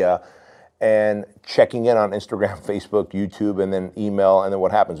media and checking in on Instagram, Facebook, YouTube, and then email, and then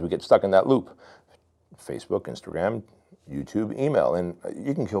what happens? We get stuck in that loop. Facebook, Instagram, YouTube, email, and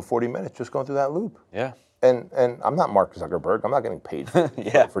you can kill 40 minutes just going through that loop. Yeah. And I'm not Mark Zuckerberg. I'm not getting paid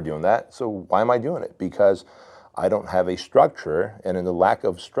for doing that. So why am I doing it? Because I don't have a structure, and in the lack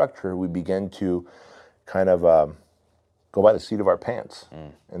of structure, we begin to kind of go by the seat of our pants,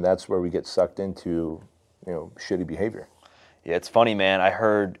 and that's where we get sucked into, shitty behavior. Yeah, it's funny, man. I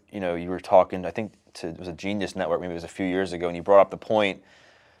heard, you were talking, I think it was a Genius Network, maybe it was a few years ago, and you brought up the point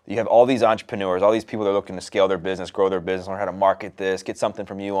that you have all these entrepreneurs, all these people that are looking to scale their business, grow their business, learn how to market this, get something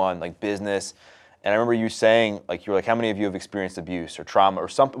from you on like business. And I remember you saying, like, you were like, how many of you have experienced abuse or trauma or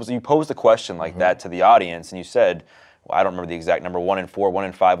something? You posed a question like that to the audience, and you said, well, I don't remember the exact number, 1 in 4, 1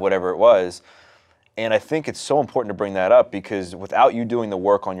 in 5, whatever it was. And I think it's so important to bring that up because without you doing the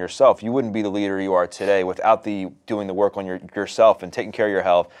work on yourself, you wouldn't be the leader you are today. Without doing the work on yourself and taking care of your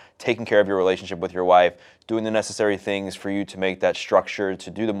health, taking care of your relationship with your wife, doing the necessary things for you to make that structure, to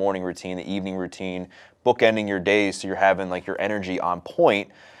do the morning routine, the evening routine, bookending your days so you're having like your energy on point,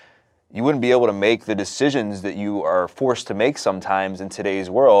 you wouldn't be able to make the decisions that you are forced to make sometimes in today's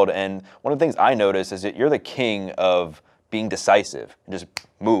world. And one of the things I notice is that you're the king of being decisive and just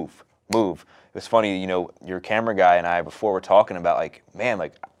move. It was funny, your camera guy and I before were talking about like, man,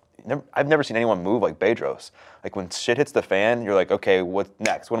 like I've never seen anyone move like Bedros. Like when shit hits the fan, you're like, okay, what's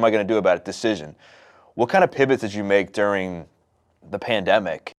next? What am I going to do about it? Decision. What kind of pivots did you make during the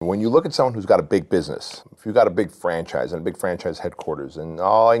pandemic? When you look at someone who's got a big business, if you've got a big franchise and a big franchise headquarters, and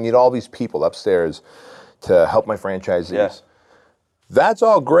I need all these people upstairs to help my franchisees, that's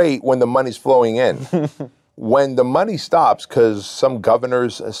all great when the money's flowing in. When the money stops, because all the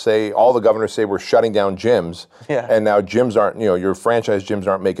governors say we're shutting down gyms, and now gyms aren't, your franchise gyms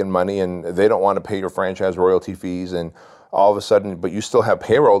aren't making money, and they don't want to pay your franchise royalty fees, and all of a sudden, but you still have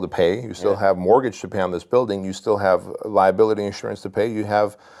payroll to pay, you still have mortgage to pay on this building, you still have liability insurance to pay, you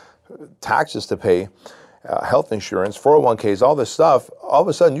have taxes to pay, health insurance, 401ks, all this stuff. All of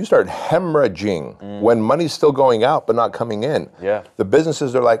a sudden, you start hemorrhaging when money's still going out but not coming in. Yeah. The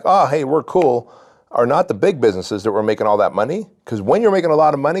businesses are like, oh, hey, we're cool. Are not the big businesses that were making all that money. Because when you're making a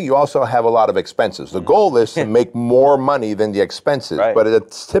lot of money, you also have a lot of expenses. The goal is to make more money than the expenses, but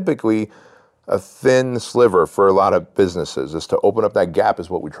it's typically a thin sliver for a lot of businesses. Is to open up that gap is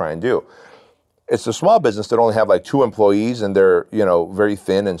what we try and do. It's the small business that only have like 2 employees and they're, very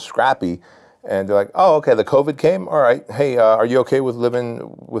thin and scrappy. And they're like, oh, okay, the COVID came. All right. Hey, are you okay with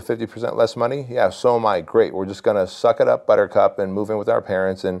living with 50% less money? Yeah, so am I. Great. We're just going to suck it up, buttercup, and move in with our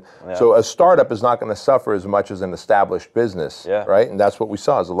parents. And so a startup is not going to suffer as much as an established business, right? And that's what we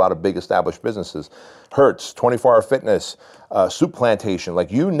saw is a lot of big established businesses. Hertz, 24-Hour Fitness, Soup Plantation,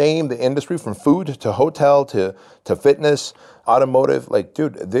 like you name the industry from food to hotel to fitness, automotive. Like,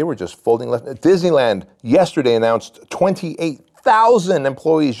 dude, they were just folding left. Disneyland yesterday announced 28,000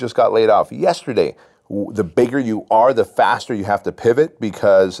 employees just got laid off yesterday. The bigger you are, the faster you have to pivot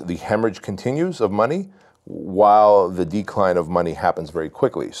because the hemorrhage continues of money while the decline of money happens very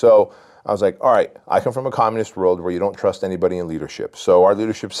quickly. So I was like, all right, I come from a communist world where you don't trust anybody in leadership. So our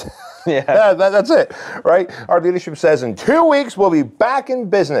leadership says, that's it, right? Our leadership says in 2 weeks, we'll be back in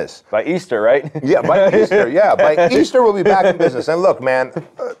business. By Easter, right? Yeah, by Easter, By Easter, we'll be back in business. And look, man,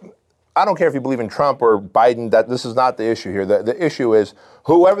 I don't care if you believe in Trump or Biden, that this is not the issue here. The issue is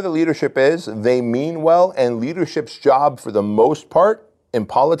whoever the leadership is, they mean well, and leadership's job for the most part in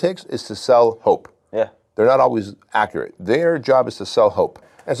politics is to sell hope. Yeah. They're not always accurate. Their job is to sell hope.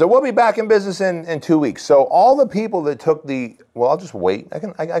 And so we'll be back in business in 2 weeks. So all the people that took I'll just wait. I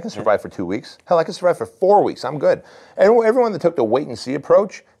can survive for 2 weeks. Hell, I can survive for 4 weeks. I'm good. And everyone that took the wait and see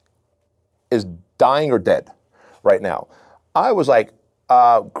approach is dying or dead right now. I was like,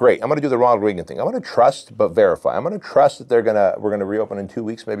 great. I'm going to do the Ronald Reagan thing. I'm going to trust but verify. I'm going to trust that we're going to reopen in 2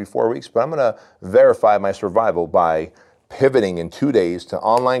 weeks, maybe 4 weeks, but I'm going to verify my survival by pivoting in 2 days to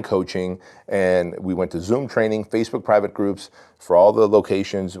online coaching. And we went to Zoom training, Facebook private groups for all the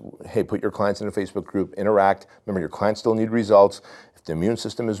locations. Hey, put your clients in a Facebook group, interact. Remember, your clients still need results. If the immune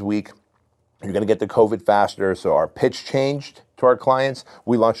system is weak, you're going to get the COVID faster. So our pitch changed to our clients.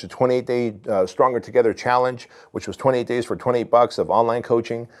 We launched a 28-day Stronger Together Challenge, which was 28 days for $28 of online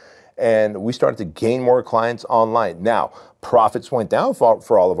coaching. And we started to gain more clients online. Now, profits went down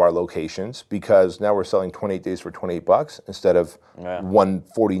for all of our locations because now we're selling 28 days for $28 instead of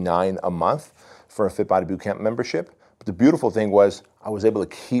 $149 a month for a Fit Body Bootcamp membership. But the beautiful thing was I was able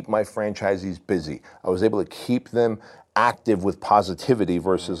to keep my franchisees busy. I was able to keep them active with positivity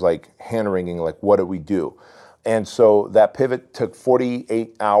versus like hand-wringing, like what do we do? And so that pivot took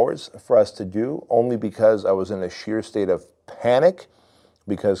 48 hours for us to do, only because I was in a sheer state of panic,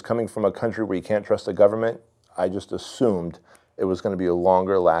 because coming from a country where you can't trust the government, I just assumed it was going to be a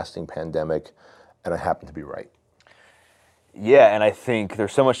longer lasting pandemic, and I happened to be right. Yeah, and I think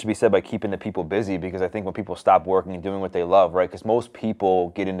there's so much to be said by keeping the people busy, because I think when people stop working and doing what they love, right? Because most people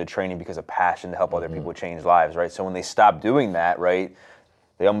get into training because of passion to help other people change lives, right? So when they stop doing that, right,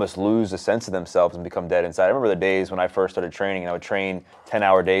 they almost lose a sense of themselves and become dead inside. I remember the days when I first started training, and I would train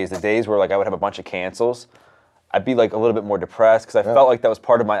 10-hour days, the days where like I would have a bunch of cancels. I'd be like a little bit more depressed because I felt like that was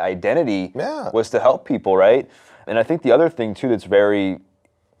part of my identity was to help people, right? And I think the other thing too that's very,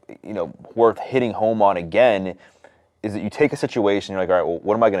 worth hitting home on again is that you take a situation, you're like, all right, well,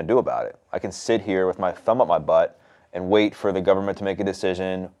 what am I going to do about it? I can sit here with my thumb up my butt and wait for the government to make a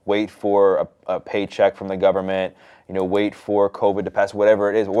decision, wait for a paycheck from the government, wait for COVID to pass, whatever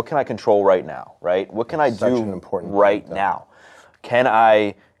it is. What can I control right now, right? What can I do right now? Can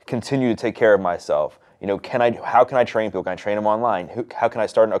I continue to take care of myself? How can I train people? Can I train them online? How can I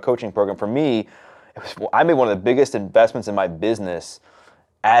start a coaching program? For me, I made one of the biggest investments in my business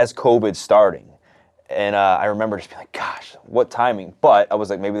as COVID's starting. And I remember just being like, gosh, what timing. But I was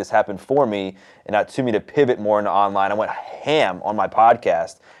like, maybe this happened for me and not to me to pivot more into online. I went ham on my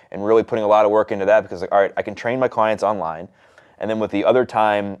podcast and really putting a lot of work into that, because like, all right, I can train my clients online. And then with the other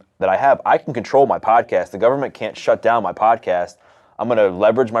time that I have, I can control my podcast. The government can't shut down my podcast. I'm going to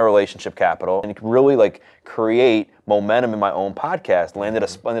leverage my relationship capital and really like create momentum in my own podcast. Ended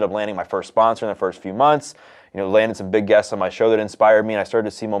up landing my first sponsor in the first few months. Landed some big guests on my show that inspired me, and I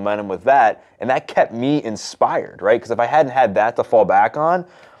started to see momentum with that, and that kept me inspired, right? Because if I hadn't had that to fall back on,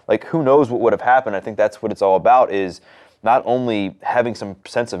 like who knows what would have happened. I think that's what it's all about, is not only having some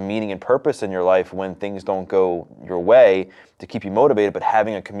sense of meaning and purpose in your life when things don't go your way to keep you motivated, but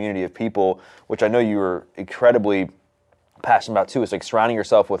having a community of people, which I know you were incredibly passionate about too. It's like surrounding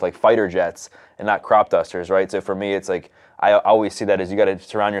yourself with like fighter jets and not crop dusters, right? So for me, it's like, I always see that as you got to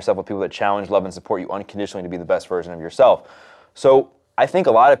surround yourself with people that challenge, love, and support you unconditionally to be the best version of yourself. So I think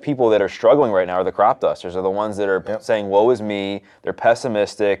a lot of people that are struggling right now are the crop dusters, are the ones that are saying, woe is me. They're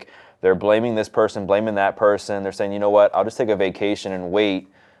pessimistic. They're blaming this person, blaming that person. They're saying, you know what, I'll just take a vacation and wait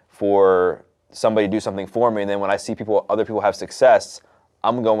for somebody to do something for me. And then when I see other people have success,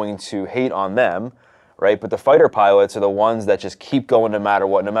 I'm going to hate on them. Right, but the fighter pilots are the ones that just keep going no matter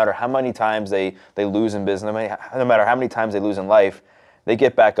what, no matter how many times they lose in business, no matter how many times they lose in life, they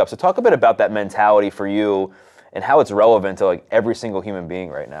get back up. So talk a bit about that mentality for you and how it's relevant to like every single human being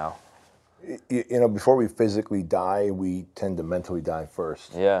right now. Before we physically die, we tend to mentally die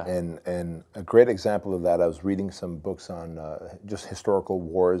first. Yeah. And a great example of that, I was reading some books on just historical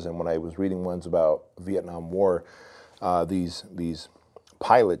wars, and when I was reading ones about Vietnam War, these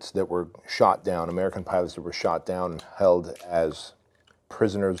pilots that were shot down, American pilots that were shot down and held as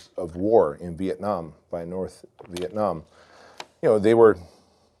prisoners of war in Vietnam by North Vietnam. They were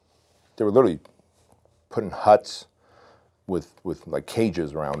literally put in huts with like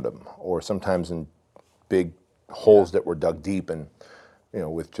cages around them, or sometimes in big holes that were dug deep and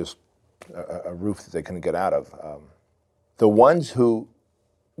with just a roof that they couldn't get out of. The ones who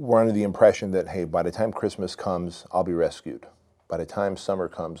were under the impression that, hey, by the time Christmas comes, I'll be rescued. By the time summer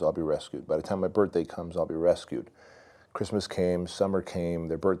comes, I'll be rescued. By the time my birthday comes, I'll be rescued. Christmas came, summer came,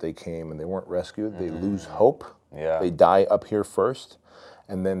 their birthday came, and they weren't rescued. They lose hope. Yeah. They die up here first,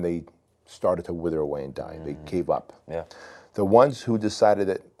 and then they started to wither away and die. They gave up. Yeah. The ones who decided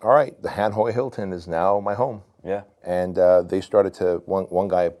that, all right, the Hanoi Hilton is now my home. Yeah. And they started to, one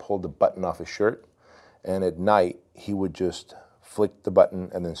guy pulled the button off his shirt, and at night he would just flick the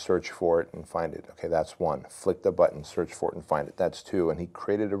button and then search for it and find it. Okay, that's one. Flick the button, search for it and find it. That's two. And he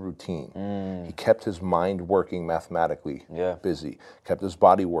created a routine. He kept his mind working mathematically, busy. Kept his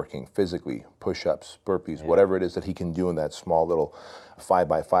body working physically, push-ups, burpees, whatever it is that he can do in that small little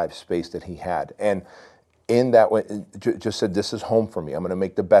 5x5 space that he had. And in that way, just said, this is home for me. I'm going to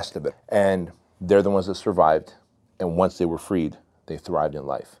make the best of it. And they're the ones that survived. And once they were freed, they thrived in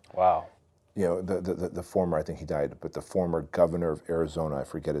life. Wow. The former, I think he died, but the former governor of Arizona, I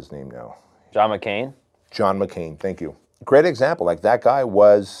forget his name now. John McCain? John McCain, thank you. Great example. Like, that guy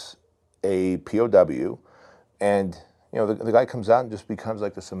was a POW, and the guy comes out and just becomes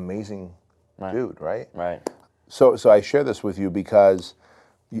like this amazing dude, right? Right. So I share this with you because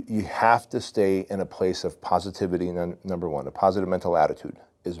you have to stay in a place of positivity. Number one, a positive mental attitude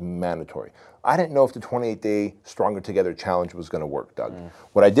is mandatory. I didn't know if the 28-day Stronger Together challenge was going to work, Doug.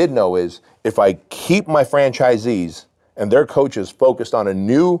 What I did know is if I keep my franchisees and their coaches focused on a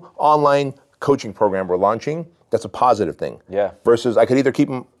new online coaching program we're launching, That's a positive thing. Yeah. Versus I could either keep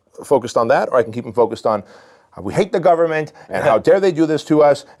them focused on that, or I can keep them focused on we hate the government, and how dare they do this to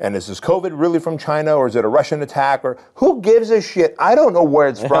us, and is this COVID really from China, or is it a Russian attack, or who gives a shit? I don't know where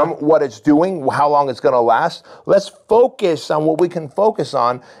it's from, what it's doing, how long it's going to last. Let's focus on what we can focus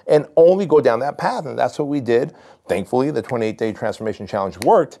on and only go down that path, and that's what we did. Thankfully, the 28-day transformation challenge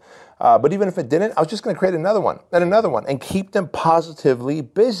worked. But even if it didn't, I was just going to create another one and keep them positively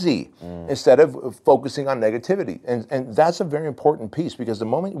busy instead of focusing on negativity. And that's a very important piece, because the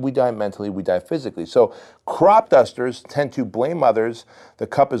moment we die mentally, we die physically. So crop dusters tend to blame others. The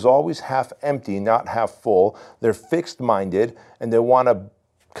cup is always half empty, not half full. They're fixed-minded, and they want to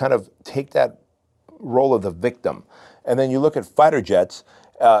kind of take that role of the victim. And then you look at fighter jets.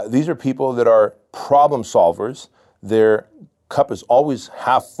 These are people that are problem solvers. Their cup is always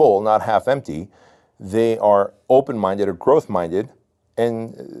half full, not half empty. They are open-minded or growth-minded,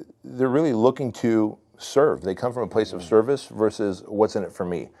 and they're really looking to serve. They come from a place of service versus what's in it for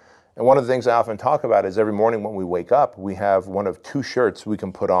me. And one of the things I often talk about is every morning when we wake up, we have one of two shirts we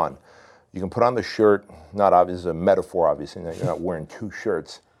can put on. You can put on the shirt, not obvious, this is a metaphor, obviously, you're not wearing two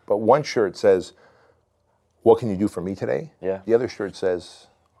shirts, but one shirt says, what can you do for me today? Yeah. The other shirt says,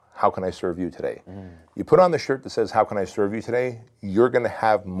 how can I serve you today? You put on the shirt that says, how can I serve you today? You're going to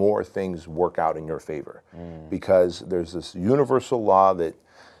have more things work out in your favor, because there's this universal law that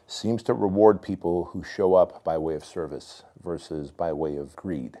seems to reward people who show up by way of service versus by way of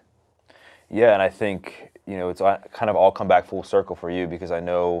greed. Yeah, and I think, it's kind of all come back full circle for you, because I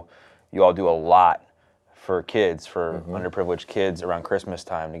know you all do a lot for kids, for underprivileged kids around Christmas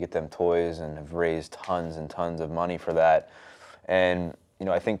time, to get them toys, and have raised tons and tons of money for that. And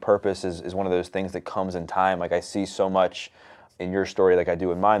I think purpose is one of those things that comes in time. Like, I see so much in your story, like I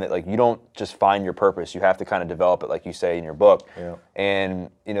do in mine, that like you don't just find your purpose. You have to kind of develop it, like you say in your book. Yeah. And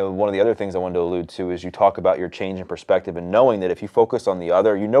one of the other things I wanted to allude to is you talk about your change in perspective, and knowing that if you focus on the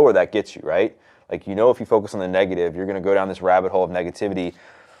other, you know where that gets you, right? Like, if you focus on the negative, you're going to go down this rabbit hole of negativity.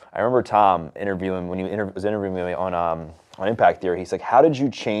 I remember Tom interviewing, when he was interviewing me on Impact Theory, he's like, how did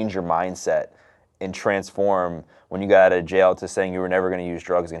you change your mindset and transform when you got out of jail to saying you were never going to use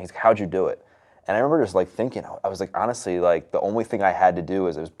drugs again? He's like, how'd you do it? And I remember just like thinking, I was like, honestly, like the only thing I had to do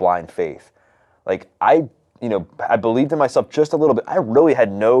was blind faith. Like I believed in myself just a little bit. I really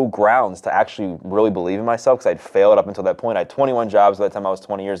had no grounds to actually really believe in myself, because I'd failed up until that point. I had 21 jobs by the time I was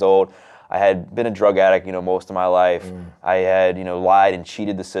 20 years old. I had been a drug addict, most of my life. I had, lied and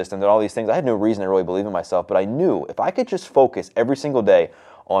cheated the system, did all these things. I had no reason to really believe in myself, but I knew if I could just focus every single day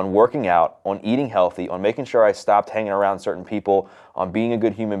on working out, on eating healthy, on making sure I stopped hanging around certain people, on being a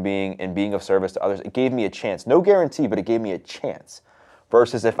good human being and being of service to others, it gave me a chance. No guarantee, but it gave me a chance.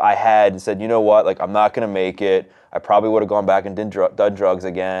 Versus if I had said, you know what, like I'm not going to make it, I probably would have gone back and done drugs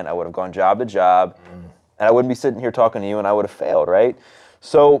again. I would have gone job to job, and I wouldn't be sitting here talking to you, and I would have failed, right?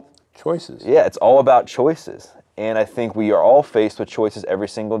 So choices. Yeah, it's all about choices. And I think we are all faced with choices every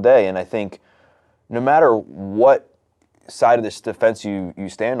single day. And I think no matter what side of this defense you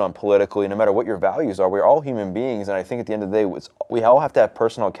stand on politically, no matter what your values are, we're all human beings. And I think at the end of the day, we all have to have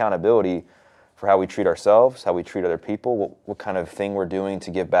personal accountability for how we treat ourselves, how we treat other people, what kind of thing we're doing to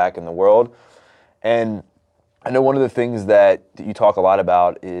give back in the world. And I know one of the things that you talk a lot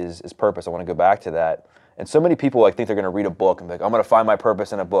about is purpose. I want to go back to that. And so many people think they're going to read a book and be like, I'm going to find my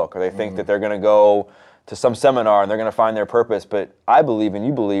purpose in a book. Or they think that they're going to go to some seminar and they're going to find their purpose. But I believe, and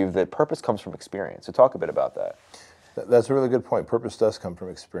you believe, that purpose comes from experience. So talk a bit about that. That's a really good point. Purpose does come from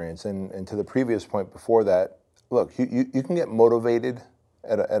experience. And to the previous point before that, look, you can get motivated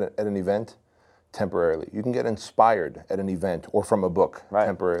at an event temporarily. You can get inspired at an event or from a book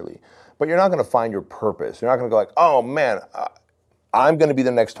temporarily. But you're not going to find your purpose. You're not going to go like, oh man, I'm going to be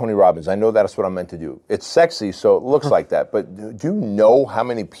the next Tony Robbins. I know that's what I'm meant to do. It's sexy, so it looks like that. But do you know how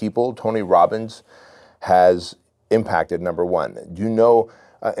many people Tony Robbins has impacted, number one? Do you know,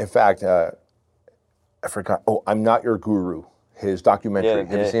 in fact, I forgot, I'm Not Your Guru, his documentary.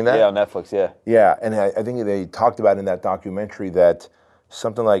 Have you seen that? Yeah, on Netflix, yeah. Yeah, and I think they talked about in that documentary that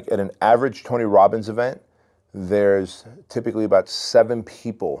something like at an average Tony Robbins event, there's typically about 7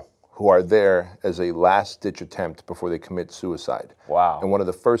 people who are there as a last-ditch attempt before they commit suicide. Wow. And one of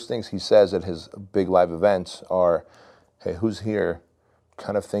the first things he says at his big live events are, hey, who's here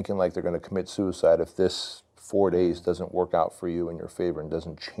kind of thinking like they're going to commit suicide if this 4 days doesn't work out for you in your favor and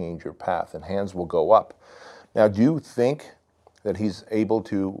doesn't change your path? And hands will go up. Now, do you think that he's able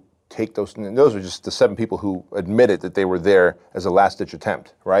to take those, and those are just the 7 people who admitted that they were there as a last-ditch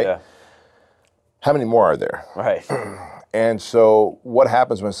attempt, right? Yeah. How many more are there? Right. And so what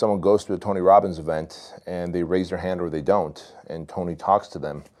happens when someone goes to a Tony Robbins event and they raise their hand or they don't, and Tony talks to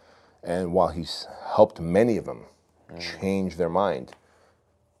them, And while he's helped many of them change their mind,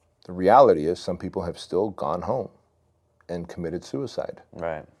 the reality is some people have still gone home and committed suicide.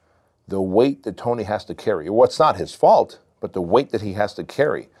 Right. The weight that Tony has to carry, well, it's not his fault, but the weight that he has to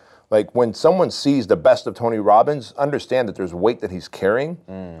carry. Like when someone sees the best of Tony Robbins, understand that there's weight that he's carrying,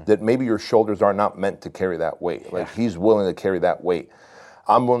 that maybe your shoulders are not meant to carry that weight. Like he's willing to carry that weight.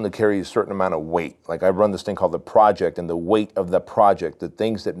 I'm willing to carry a certain amount of weight. Like I run this thing called the project, and the weight of the project, the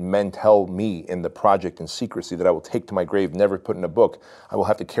things that men tell me in the project in secrecy that I will take to my grave, never put in a book, I will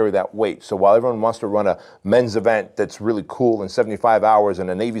have to carry that weight. So while everyone wants to run a men's event that's really cool in 75 hours and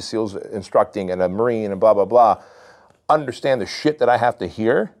a Navy SEALs instructing and a Marine and blah, blah, blah, understand the shit that I have to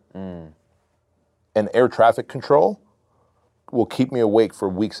hear and air traffic control will keep me awake for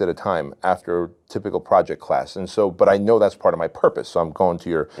weeks at a time after a typical project class. And so, but I know that's part of my purpose. So I'm going to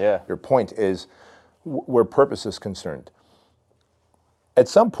your point is where purpose is concerned. At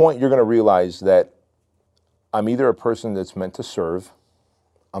some point, you're going to realize that I'm either a person that's meant to serve,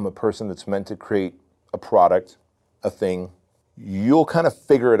 I'm a person that's meant to create a product, a thing. You'll kind of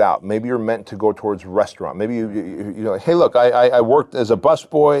figure it out. Maybe you're meant to go towards restaurant. Maybe you know, hey, look, I worked as a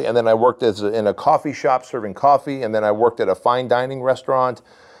busboy, and then I worked in a coffee shop serving coffee, and then I worked at a fine dining restaurant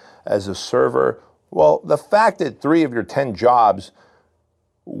as a server. Well, the fact that 3 of your 10 jobs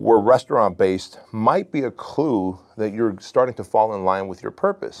were restaurant-based might be a clue that you're starting to fall in line with your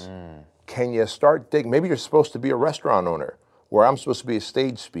purpose. Can you start digging? Maybe you're supposed to be a restaurant owner, where I'm supposed to be a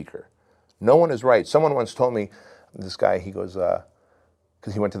stage speaker. No one is right. Someone once told me, this guy, he goes,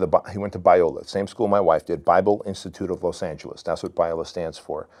 because he went to Biola, same school my wife did, Bible Institute of Los Angeles. That's what Biola stands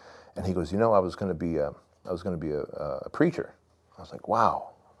for. And he goes, you know, I was going to be a preacher. I was like, wow.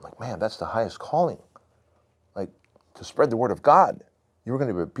 I'm like, man, that's the highest calling. Like, to spread the word of God. You were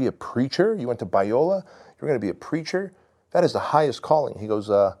going to be a preacher? You went to Biola? You're going to be a preacher? That is the highest calling. He goes,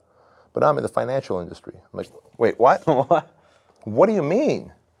 but I'm in the financial industry. I'm like, wait, what? What do you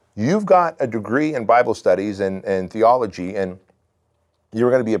mean? You've got a degree in Bible studies and theology, and you were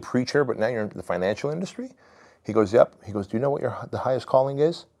going to be a preacher, but now you're in the financial industry? He goes, yep. He goes, do you know what the highest calling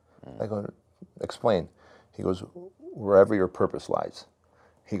is? I go, explain. He goes, wherever your purpose lies.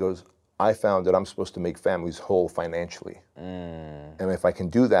 He goes, I found that I'm supposed to make families whole financially. And if I can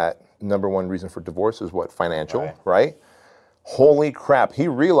do that, number one reason for divorce is what? Financial, right? Holy crap. He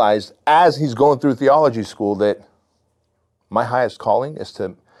realized as he's going through theology school that my highest calling is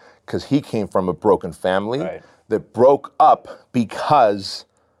to, because he came from a broken family that broke up because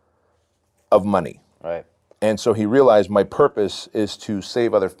of money. Right. And so he realized my purpose is to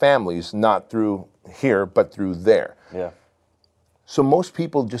save other families, not through here, but through there. Yeah. So most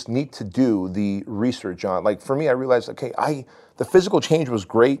people just need to do the research on, like for me, I realized, okay, the physical change was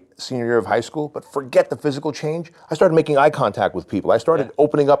great senior year of high school, but forget the physical change. I started making eye contact with people. I started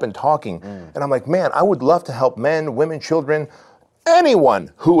opening up and talking. And I'm like, man, I would love to help men, women, children,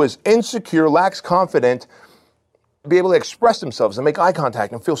 anyone who is insecure, lacks confidence, be able to express themselves and make eye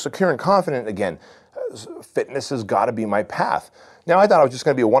contact and feel secure and confident again. Fitness has got to be my path. Now, I thought I was just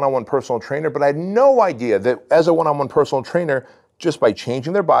going to be a one-on-one personal trainer, but I had no idea that as a one-on-one personal trainer, just by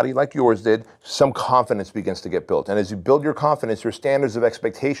changing their body like yours did, some confidence begins to get built. And as you build your confidence, your standards of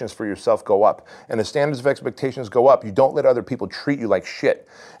expectations for yourself go up. And as standards of expectations go up, you don't let other people treat you like shit.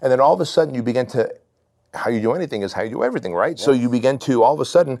 And then all of a sudden you begin to, how you do anything is how you do everything, right? Yes. So you begin to all of a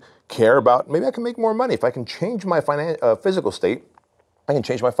sudden care about, maybe I can make more money. If I can change my physical state, I can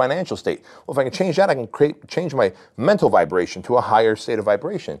change my financial state. Well, if I can change that, I can change my mental vibration to a higher state of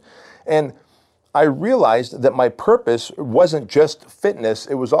vibration. And I realized that my purpose wasn't just fitness,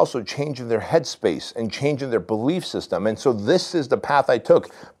 it was also changing their headspace and changing their belief system. And so this is the path I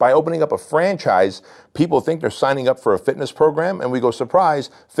took. By opening up a franchise, people think they're signing up for a fitness program, and we go, surprise,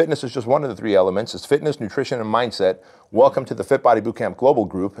 fitness is just one of the 3 elements. It's fitness, nutrition, and mindset. Welcome to the Fit Body Bootcamp Global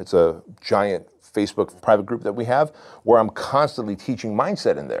Group. It's a giant Facebook private group that we have where I'm constantly teaching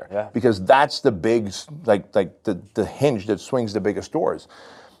mindset in there. Because that's the big, like the hinge that swings the biggest doors.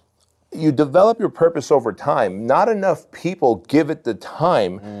 You develop your purpose over time. Not enough people give it the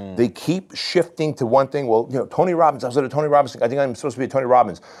time. They keep shifting to one thing. Well, you know, Tony Robbins, I was at a Tony Robbins thing. I think I'm supposed to be a Tony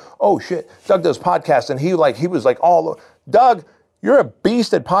Robbins. Oh shit, Doug does podcasts, and he was like, Doug, you're a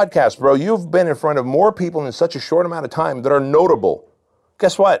beast at podcasts, bro. You've been in front of more people in such a short amount of time that are notable.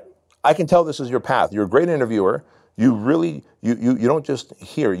 Guess what? I can tell this is your path. You're a great interviewer. You really, you don't just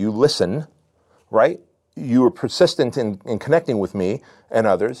hear, you listen, right? You are persistent in connecting with me and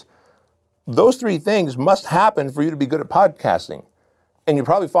others. Those 3 things must happen for you to be good at podcasting. And you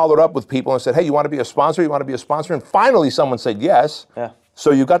probably followed up with people and said, hey, you want to be a sponsor? You want to be a sponsor? And finally someone said yes. So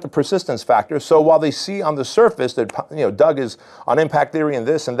you got the persistence factor. So while they see on the surface that, you know, Doug is on Impact Theory and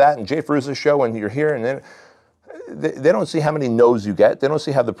this and that and Jay Feruzza's show and you're here and then, they don't see how many no's you get. They don't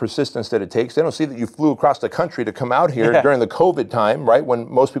see how the persistence that it takes. They don't see that you flew across the country to come out here during the COVID time, right, when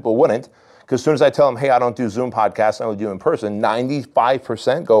most people wouldn't. Because as soon as I tell them, hey, I don't do Zoom podcasts, I only do in person,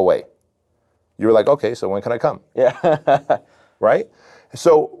 95% go away. You were like, okay, so when can I come? Yeah. Right?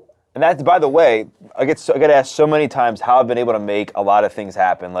 So... And that's, by the way, I get asked so many times how I've been able to make a lot of things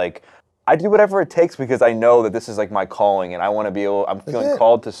happen. Like, I do whatever it takes because I know that this is like my calling and I want to be able, I'm feeling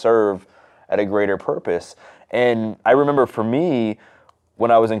called to serve at a greater purpose. And I remember for me,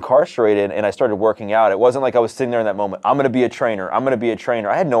 when I was incarcerated and I started working out, it wasn't like I was sitting there in that moment, I'm going to be a trainer, I'm going to be a trainer.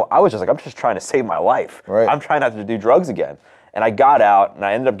 I was just like, I'm just trying to save my life. Right. I'm trying not to do drugs again. And I got out and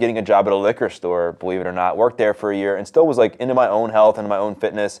I ended up getting a job at a liquor store, believe it or not, worked there for a year and still was like into my own health and my own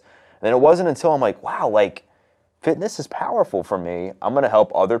fitness. And then it wasn't until I'm like, wow, like fitness is powerful for me. I'm going to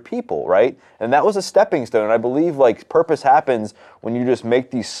help other people, right? And that was a stepping stone. And I believe like purpose happens when you just make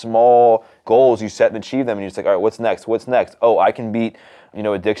these small goals, you set and achieve them, and you're just like, all right, what's next? What's next? Oh, I can beat, you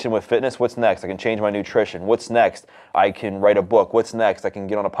know, addiction with fitness. What's next? I can change my nutrition. What's next? I can write a book. What's next? I can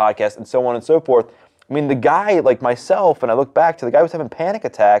get on a podcast, and so on and so forth. I mean, the guy like myself, and I look back to the guy who was having panic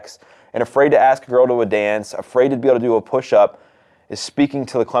attacks and afraid to ask a girl to a dance, afraid to be able to do a push-up, is speaking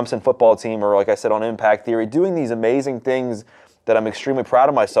to the Clemson football team, or like I said, on Impact Theory, doing these amazing things that I'm extremely proud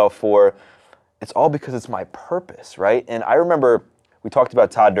of myself for. It's all because it's my purpose, right? And I remember we talked about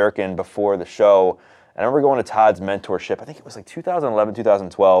Todd Durkin before the show, and I remember going to Todd's mentorship. I think it was like 2011,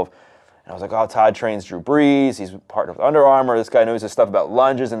 2012, and I was like, oh, Todd trains Drew Brees. He's partnered with Under Armour. This guy knows his stuff about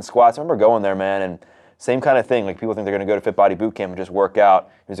lunges and squats. I remember going there, man, and same kind of thing. Like people think they're going to go to Fit Body Boot Camp and just work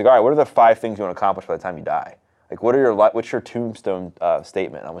out. He was like, all right, what are the 5 things you want to accomplish by the time you die? Like, what's your tombstone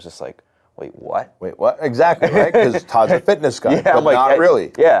statement? And I was just like, wait, what? Wait, what? Exactly, right? Because Todd's a fitness guy, yeah, but I'm like, not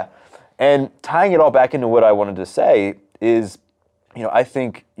really. Yeah. And tying it all back into what I wanted to say is, you know, I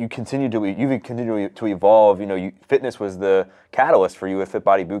think you've continued to evolve. You know, fitness was the catalyst for you at Fit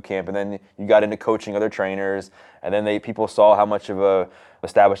Body Boot Camp, and then you got into coaching other trainers, and then people saw how much of a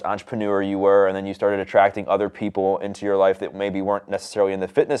established entrepreneur you were, and then you started attracting other people into your life that maybe weren't necessarily in the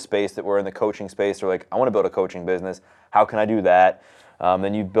fitness space, that were in the coaching space. They're like, I want to build a coaching business. How can I do that?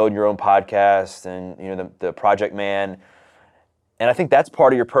 Then you build your own podcast, and you know the Project Man. And I think that's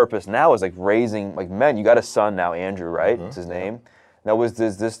part of your purpose now is like raising like men. You got a son now, Andrew, right? That's his name. Now was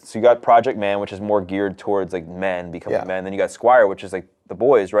this so you got Project Man, which is more geared towards like men becoming men. Then you got Squire, which is like the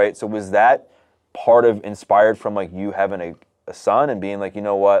boys, right? So was that part of inspired from like you having a son and being like, you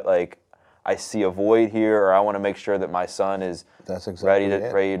know what, like I see a void here, or I want to make sure that my son is ready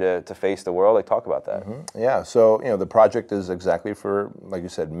to face the world? Like talk about that. Yeah, so you know the project is exactly for, like you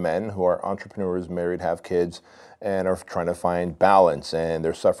said, men who are entrepreneurs, married, have kids, and are trying to find balance, and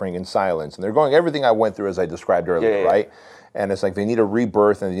they're suffering in silence, and they're going everything I went through as I described earlier, right? And it's like they need a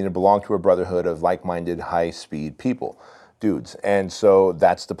rebirth, and they need to belong to a brotherhood of like-minded, high-speed people, dudes. And so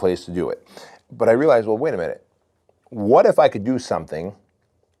that's the place to do it. But I realized, well, wait a minute. What if I could do something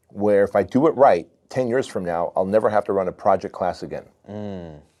where if I do it right, 10 years from now, I'll never have to run a project class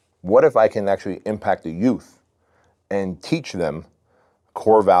again? What if I can actually impact the youth and teach them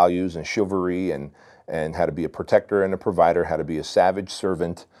core values and chivalry and how to be a protector and a provider, how to be a savage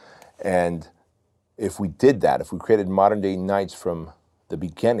servant? And if we did that, if we created modern day knights from the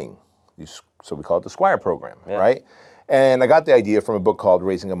beginning, so we call it the Squire program, right? And I got the idea from a book called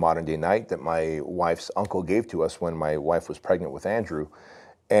Raising a Modern Day Knight that my wife's uncle gave to us when my wife was pregnant with Andrew.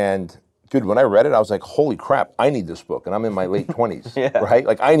 And dude, when I read it, I was like, holy crap, I need this book. And I'm in my late 20s, right?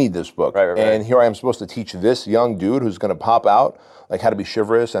 Like, I need this book. Right. And here I am supposed to teach this young dude who's going to pop out, like how to be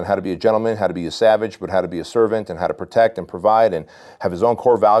chivalrous and how to be a gentleman, how to be a savage, but how to be a servant and how to protect and provide and have his own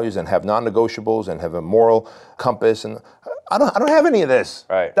core values and have non-negotiables and have a moral compass. And I don't have any of this.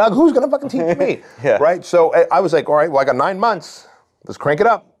 Right. Doug, who's going to fucking teach me? Right? So I was like, all right, well, I got 9 months. Let's crank it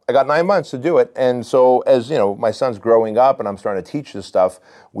up. I got 9 months to do it. And so as, you know, my son's growing up and I'm starting to teach this stuff,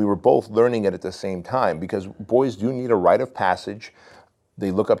 we were both learning it at the same time because boys do need a rite of passage.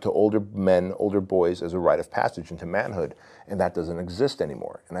 They look up to older men, older boys as a rite of passage into manhood, and that doesn't exist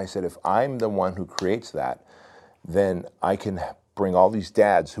anymore. And I said, if I'm the one who creates that, then I can bring all these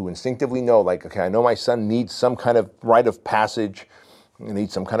dads who instinctively know, like, okay, I know my son needs some kind of rite of passage, he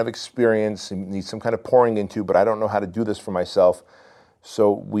needs some kind of experience, he needs some kind of pouring into, but I don't know how to do this for myself.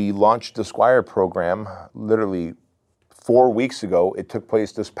 So we launched the Squire program literally 4 weeks ago. It took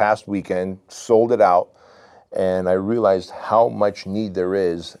place this past weekend, sold it out, and I realized how much need there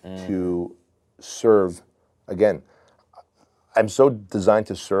is to serve. Again, I'm so designed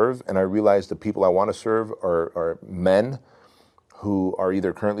to serve, and I realized the people I want to serve are men who are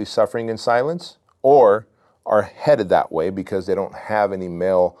either currently suffering in silence or are headed that way because they don't have any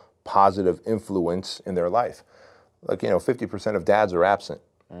male positive influence in their life. Like, 50% of dads are absent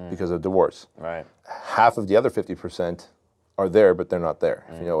because of divorce. Right. Half of the other 50% are there, but they're not there,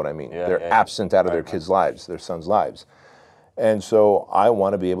 if you know what I mean. They're absent out of their kids' lives, their sons' lives. And so I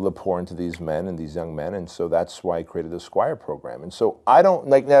want to be able to pour into these men and these young men, and so that's why I created the Squire program. And so I don't,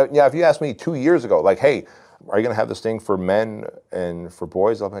 like, now if you asked me 2 years ago, like, hey, are you going to have this thing for men and for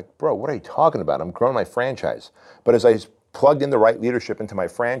boys? I'm like, bro, what are you talking about? I'm growing my franchise. But as I plugged in the right leadership into my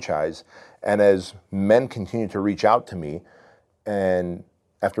franchise, and as men continue to reach out to me, and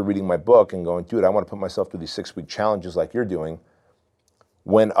after reading my book and going, dude, I want to put myself through these 6-week challenges like you're doing,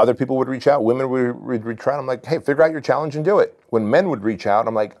 when other people would reach out, women would reach out, I'm like, hey, figure out your challenge and do it. When men would reach out,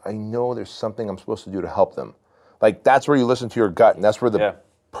 I'm like, I know there's something I'm supposed to do to help them. Like, that's where you listen to your gut, and that's where the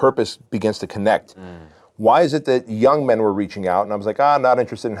purpose begins to connect. Why is it that young men were reaching out, and I was like, I'm not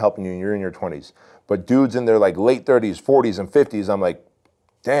interested in helping you, and you're in your 20s. But dudes in their like late 30s, 40s, and 50s, I'm like,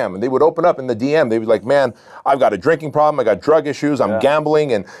 damn. And they would open up in the DM. They'd be like, man, I've got a drinking problem. I got drug issues. I'm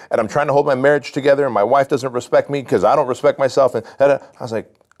gambling, and I'm trying to hold my marriage together, and my wife doesn't respect me because I don't respect myself. And I was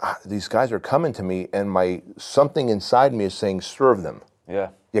like, these guys are coming to me, and something inside me is saying, serve them. Yeah.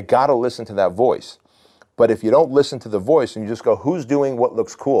 You got to listen to that voice. But if you don't listen to the voice and you just go, who's doing what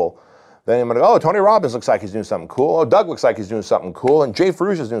looks cool? Then I'm going to go, oh, Tony Robbins looks like he's doing something cool. Oh, Doug looks like he's doing something cool. And Jay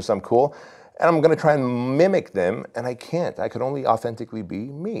Ferrugia is doing something cool. And I'm going to try and mimic them, and I can't. I could only authentically be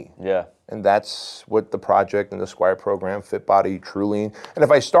me. Yeah. And that's what the project and the Squire program, Fit Body, True Lean. And if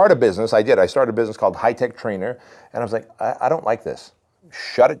I start a business, I did. I started a business called High Tech Trainer, and I was like, I don't like this.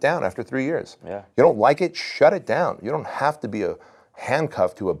 Shut it down after 3 years. Yeah. You don't like it? Shut it down. You don't have to be a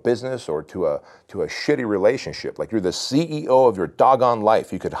handcuffed to a business or to a shitty relationship. Like, you're the CEO of your doggone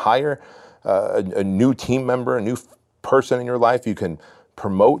life. You could hire a new team member, a new person in your life. You can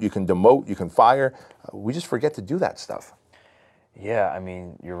promote, you can demote, you can fire. We just forget to do that stuff. Yeah, I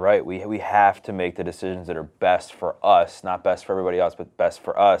mean, you're right. We have to make the decisions that are best for us, not best for everybody else, but best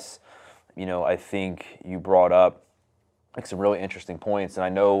for us. I think you brought up like some really interesting points, and I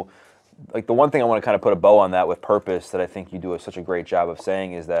know, like, the one thing I want to kind of put a bow on that with purpose that I think you do such a great job of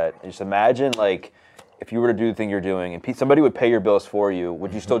saying is that, just imagine, like, if you were to do the thing you're doing and somebody would pay your bills for you,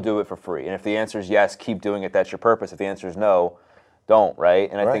 would you still do it for free? And if the answer is yes, keep doing it, that's your purpose. If the answer is no, don't, right?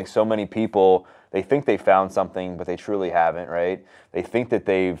 And I think so many people, they think they found something, but they truly haven't, right? They think that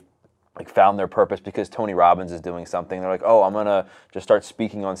they've found their purpose because Tony Robbins is doing something. They're like, oh, I'm gonna just start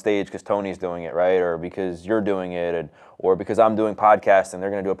speaking on stage because Tony's doing it, right? Or because you're doing it, or because I'm doing podcasts and they're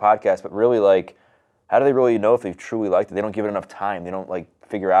gonna do a podcast. But really, like, how do they really know if they've truly liked it? They don't give it enough time. They don't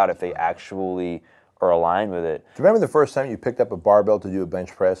figure out if they actually are aligned with it. Do you remember the first time you picked up a barbell to do a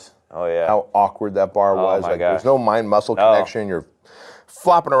bench press? Oh yeah. How awkward that bar was. My gosh. There's no mind-muscle connection. You're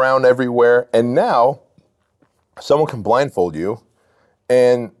flopping around everywhere. And now someone can blindfold you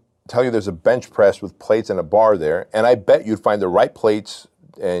and tell you there's a bench press with plates and a bar there. And I bet you'd find the right plates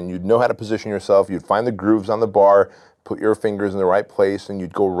and you'd know how to position yourself. You'd find the grooves on the bar, put your fingers in the right place, and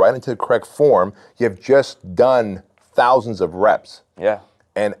you'd go right into the correct form. You've just done thousands of reps. Yeah.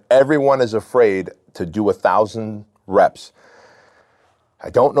 And everyone is afraid to do 1,000 reps. I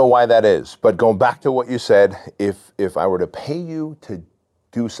don't know why that is, but going back to what you said, if I were to pay you to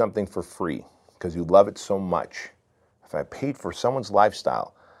do something for free because you love it so much, if I paid for someone's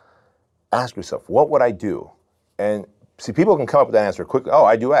lifestyle, ask yourself, what would I do? And see, people can come up with that answer quickly. Oh,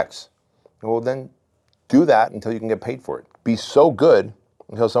 I do X. Well, then do that until you can get paid for it. Be so good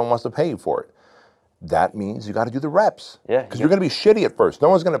until someone wants to pay you for it. That means you got to do the reps. Yeah. Because you're going to be shitty at first. No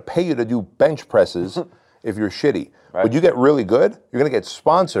one's going to pay you to do bench presses if you're shitty. Right. But you get really good, you're going to get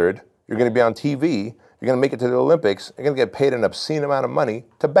sponsored, you're going to be on TV, you're going to make it to the Olympics, you're going to get paid an obscene amount of money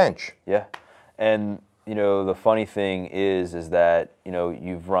to bench. Yeah. And, the funny thing is that,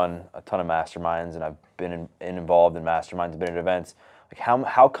 you've run a ton of masterminds, and I've been involved in masterminds, been at events. Like,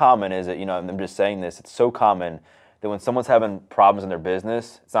 how common is it, I'm just saying this, it's so common that when someone's having problems in their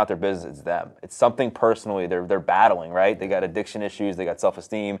business, it's not their business, it's them. It's something personally they're battling, right? They got addiction issues, they got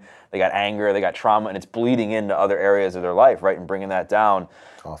self-esteem, they got anger, they got trauma, and it's bleeding into other areas of their life, right? And bringing that down.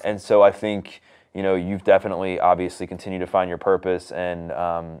 Awesome. And so I think, you've definitely obviously continued to find your purpose, and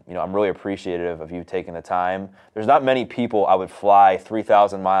I'm really appreciative of you taking the time. There's not many people I would fly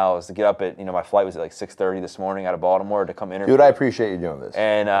 3,000 miles to get up at, my flight was at like 6:30 this morning out of Baltimore to come interview. Dude, I appreciate you doing this.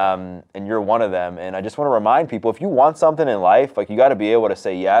 And you're one of them. And I just want to remind people, if you want something in life, you got to be able to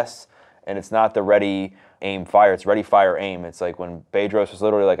say yes. And it's not the ready, aim, fire. It's ready, fire, aim. It's like when Bedros was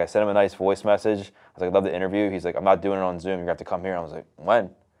literally like, I sent him a nice voice message. I was like, I love the interview. He's like, I'm not doing it on Zoom. You're going to have to come here. And I was like, when?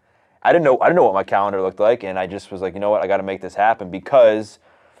 I didn't know what my calendar looked like, and I just was like, you know what, I got to make this happen, because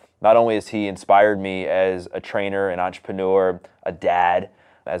not only has he inspired me as a trainer, an entrepreneur, a dad,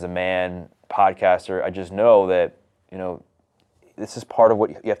 as a man, podcaster, I just know that, you know, this is part of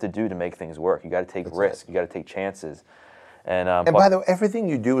what you have to do to make things work. You got to take risks. You got to take chances. And by the way, everything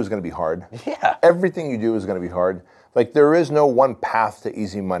you do is going to be hard. Yeah. Everything you do is going to be hard. Like, there is no one path to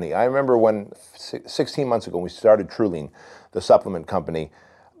easy money. I remember when 16 months ago we started Truling, the supplement company,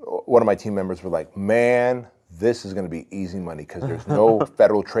 one of my team members were like, man, this is going to be easy money, because there's no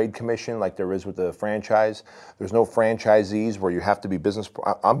Federal Trade Commission like there is with the franchise. There's no franchisees where you have to be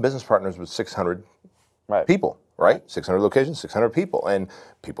I'm business partners with 600 people, right? 600 locations, 600 people. And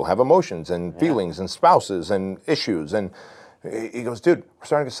people have emotions and feelings and spouses and issues. And he goes, dude, we're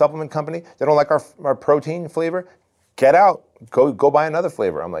starting a supplement company. They don't like our protein flavor. Get out. Go buy another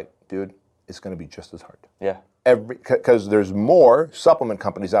flavor. I'm like, dude, it's going to be just as hard. Yeah. Because there's more supplement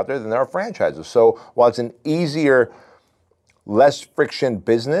companies out there than there are franchises. So while it's an easier, less friction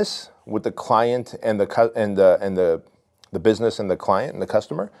business with the client and the business and the client and the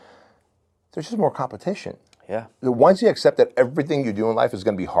customer, there's just more competition. Yeah. Once you accept that everything you do in life is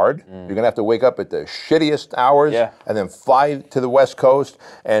going to be hard, you're going to have to wake up at the shittiest hours and then fly to the West Coast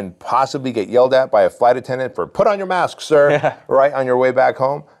and possibly get yelled at by a flight attendant for "put on your mask, sir," right on your way back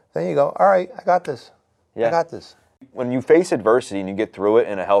home. Then you go, all right, I got this. I got this. When you face adversity and you get through it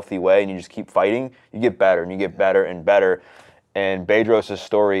in a healthy way and you just keep fighting, you get better and you get better and better. And Bedros'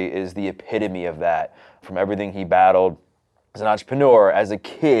 story is the epitome of that. From everything he battled as an entrepreneur, as a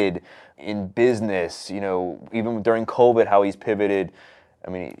kid, in business, you know, even during COVID, how he's pivoted. I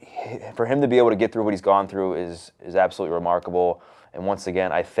mean, for him to be able to get through what he's gone through is absolutely remarkable. And once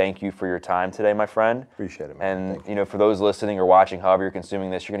again, I thank you for your time today, my friend. Appreciate it, man. And, you know, for those listening or watching, however you're consuming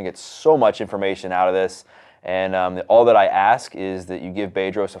this, you're going to get so much information out of this. And all that I ask is that you give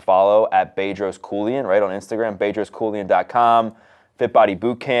Bedros a follow at Bedros Keuilian, right, on Instagram, bedroskeuilian.com, Fit Body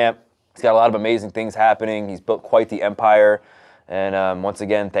Bootcamp. He's got a lot of amazing things happening. He's built quite the empire. And once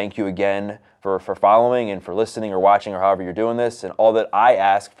again, thank you again for following and for listening or watching or however you're doing this. And all that I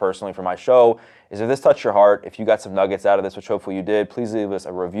ask personally for my show is, if this touched your heart, if you got some nuggets out of this, which hopefully you did, please leave us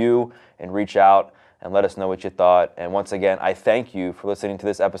a review and reach out and let us know what you thought. And once again, I thank you for listening to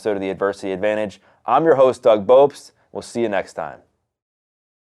this episode of The Adversity Advantage. I'm your host, Doug Bopst. We'll see you next time.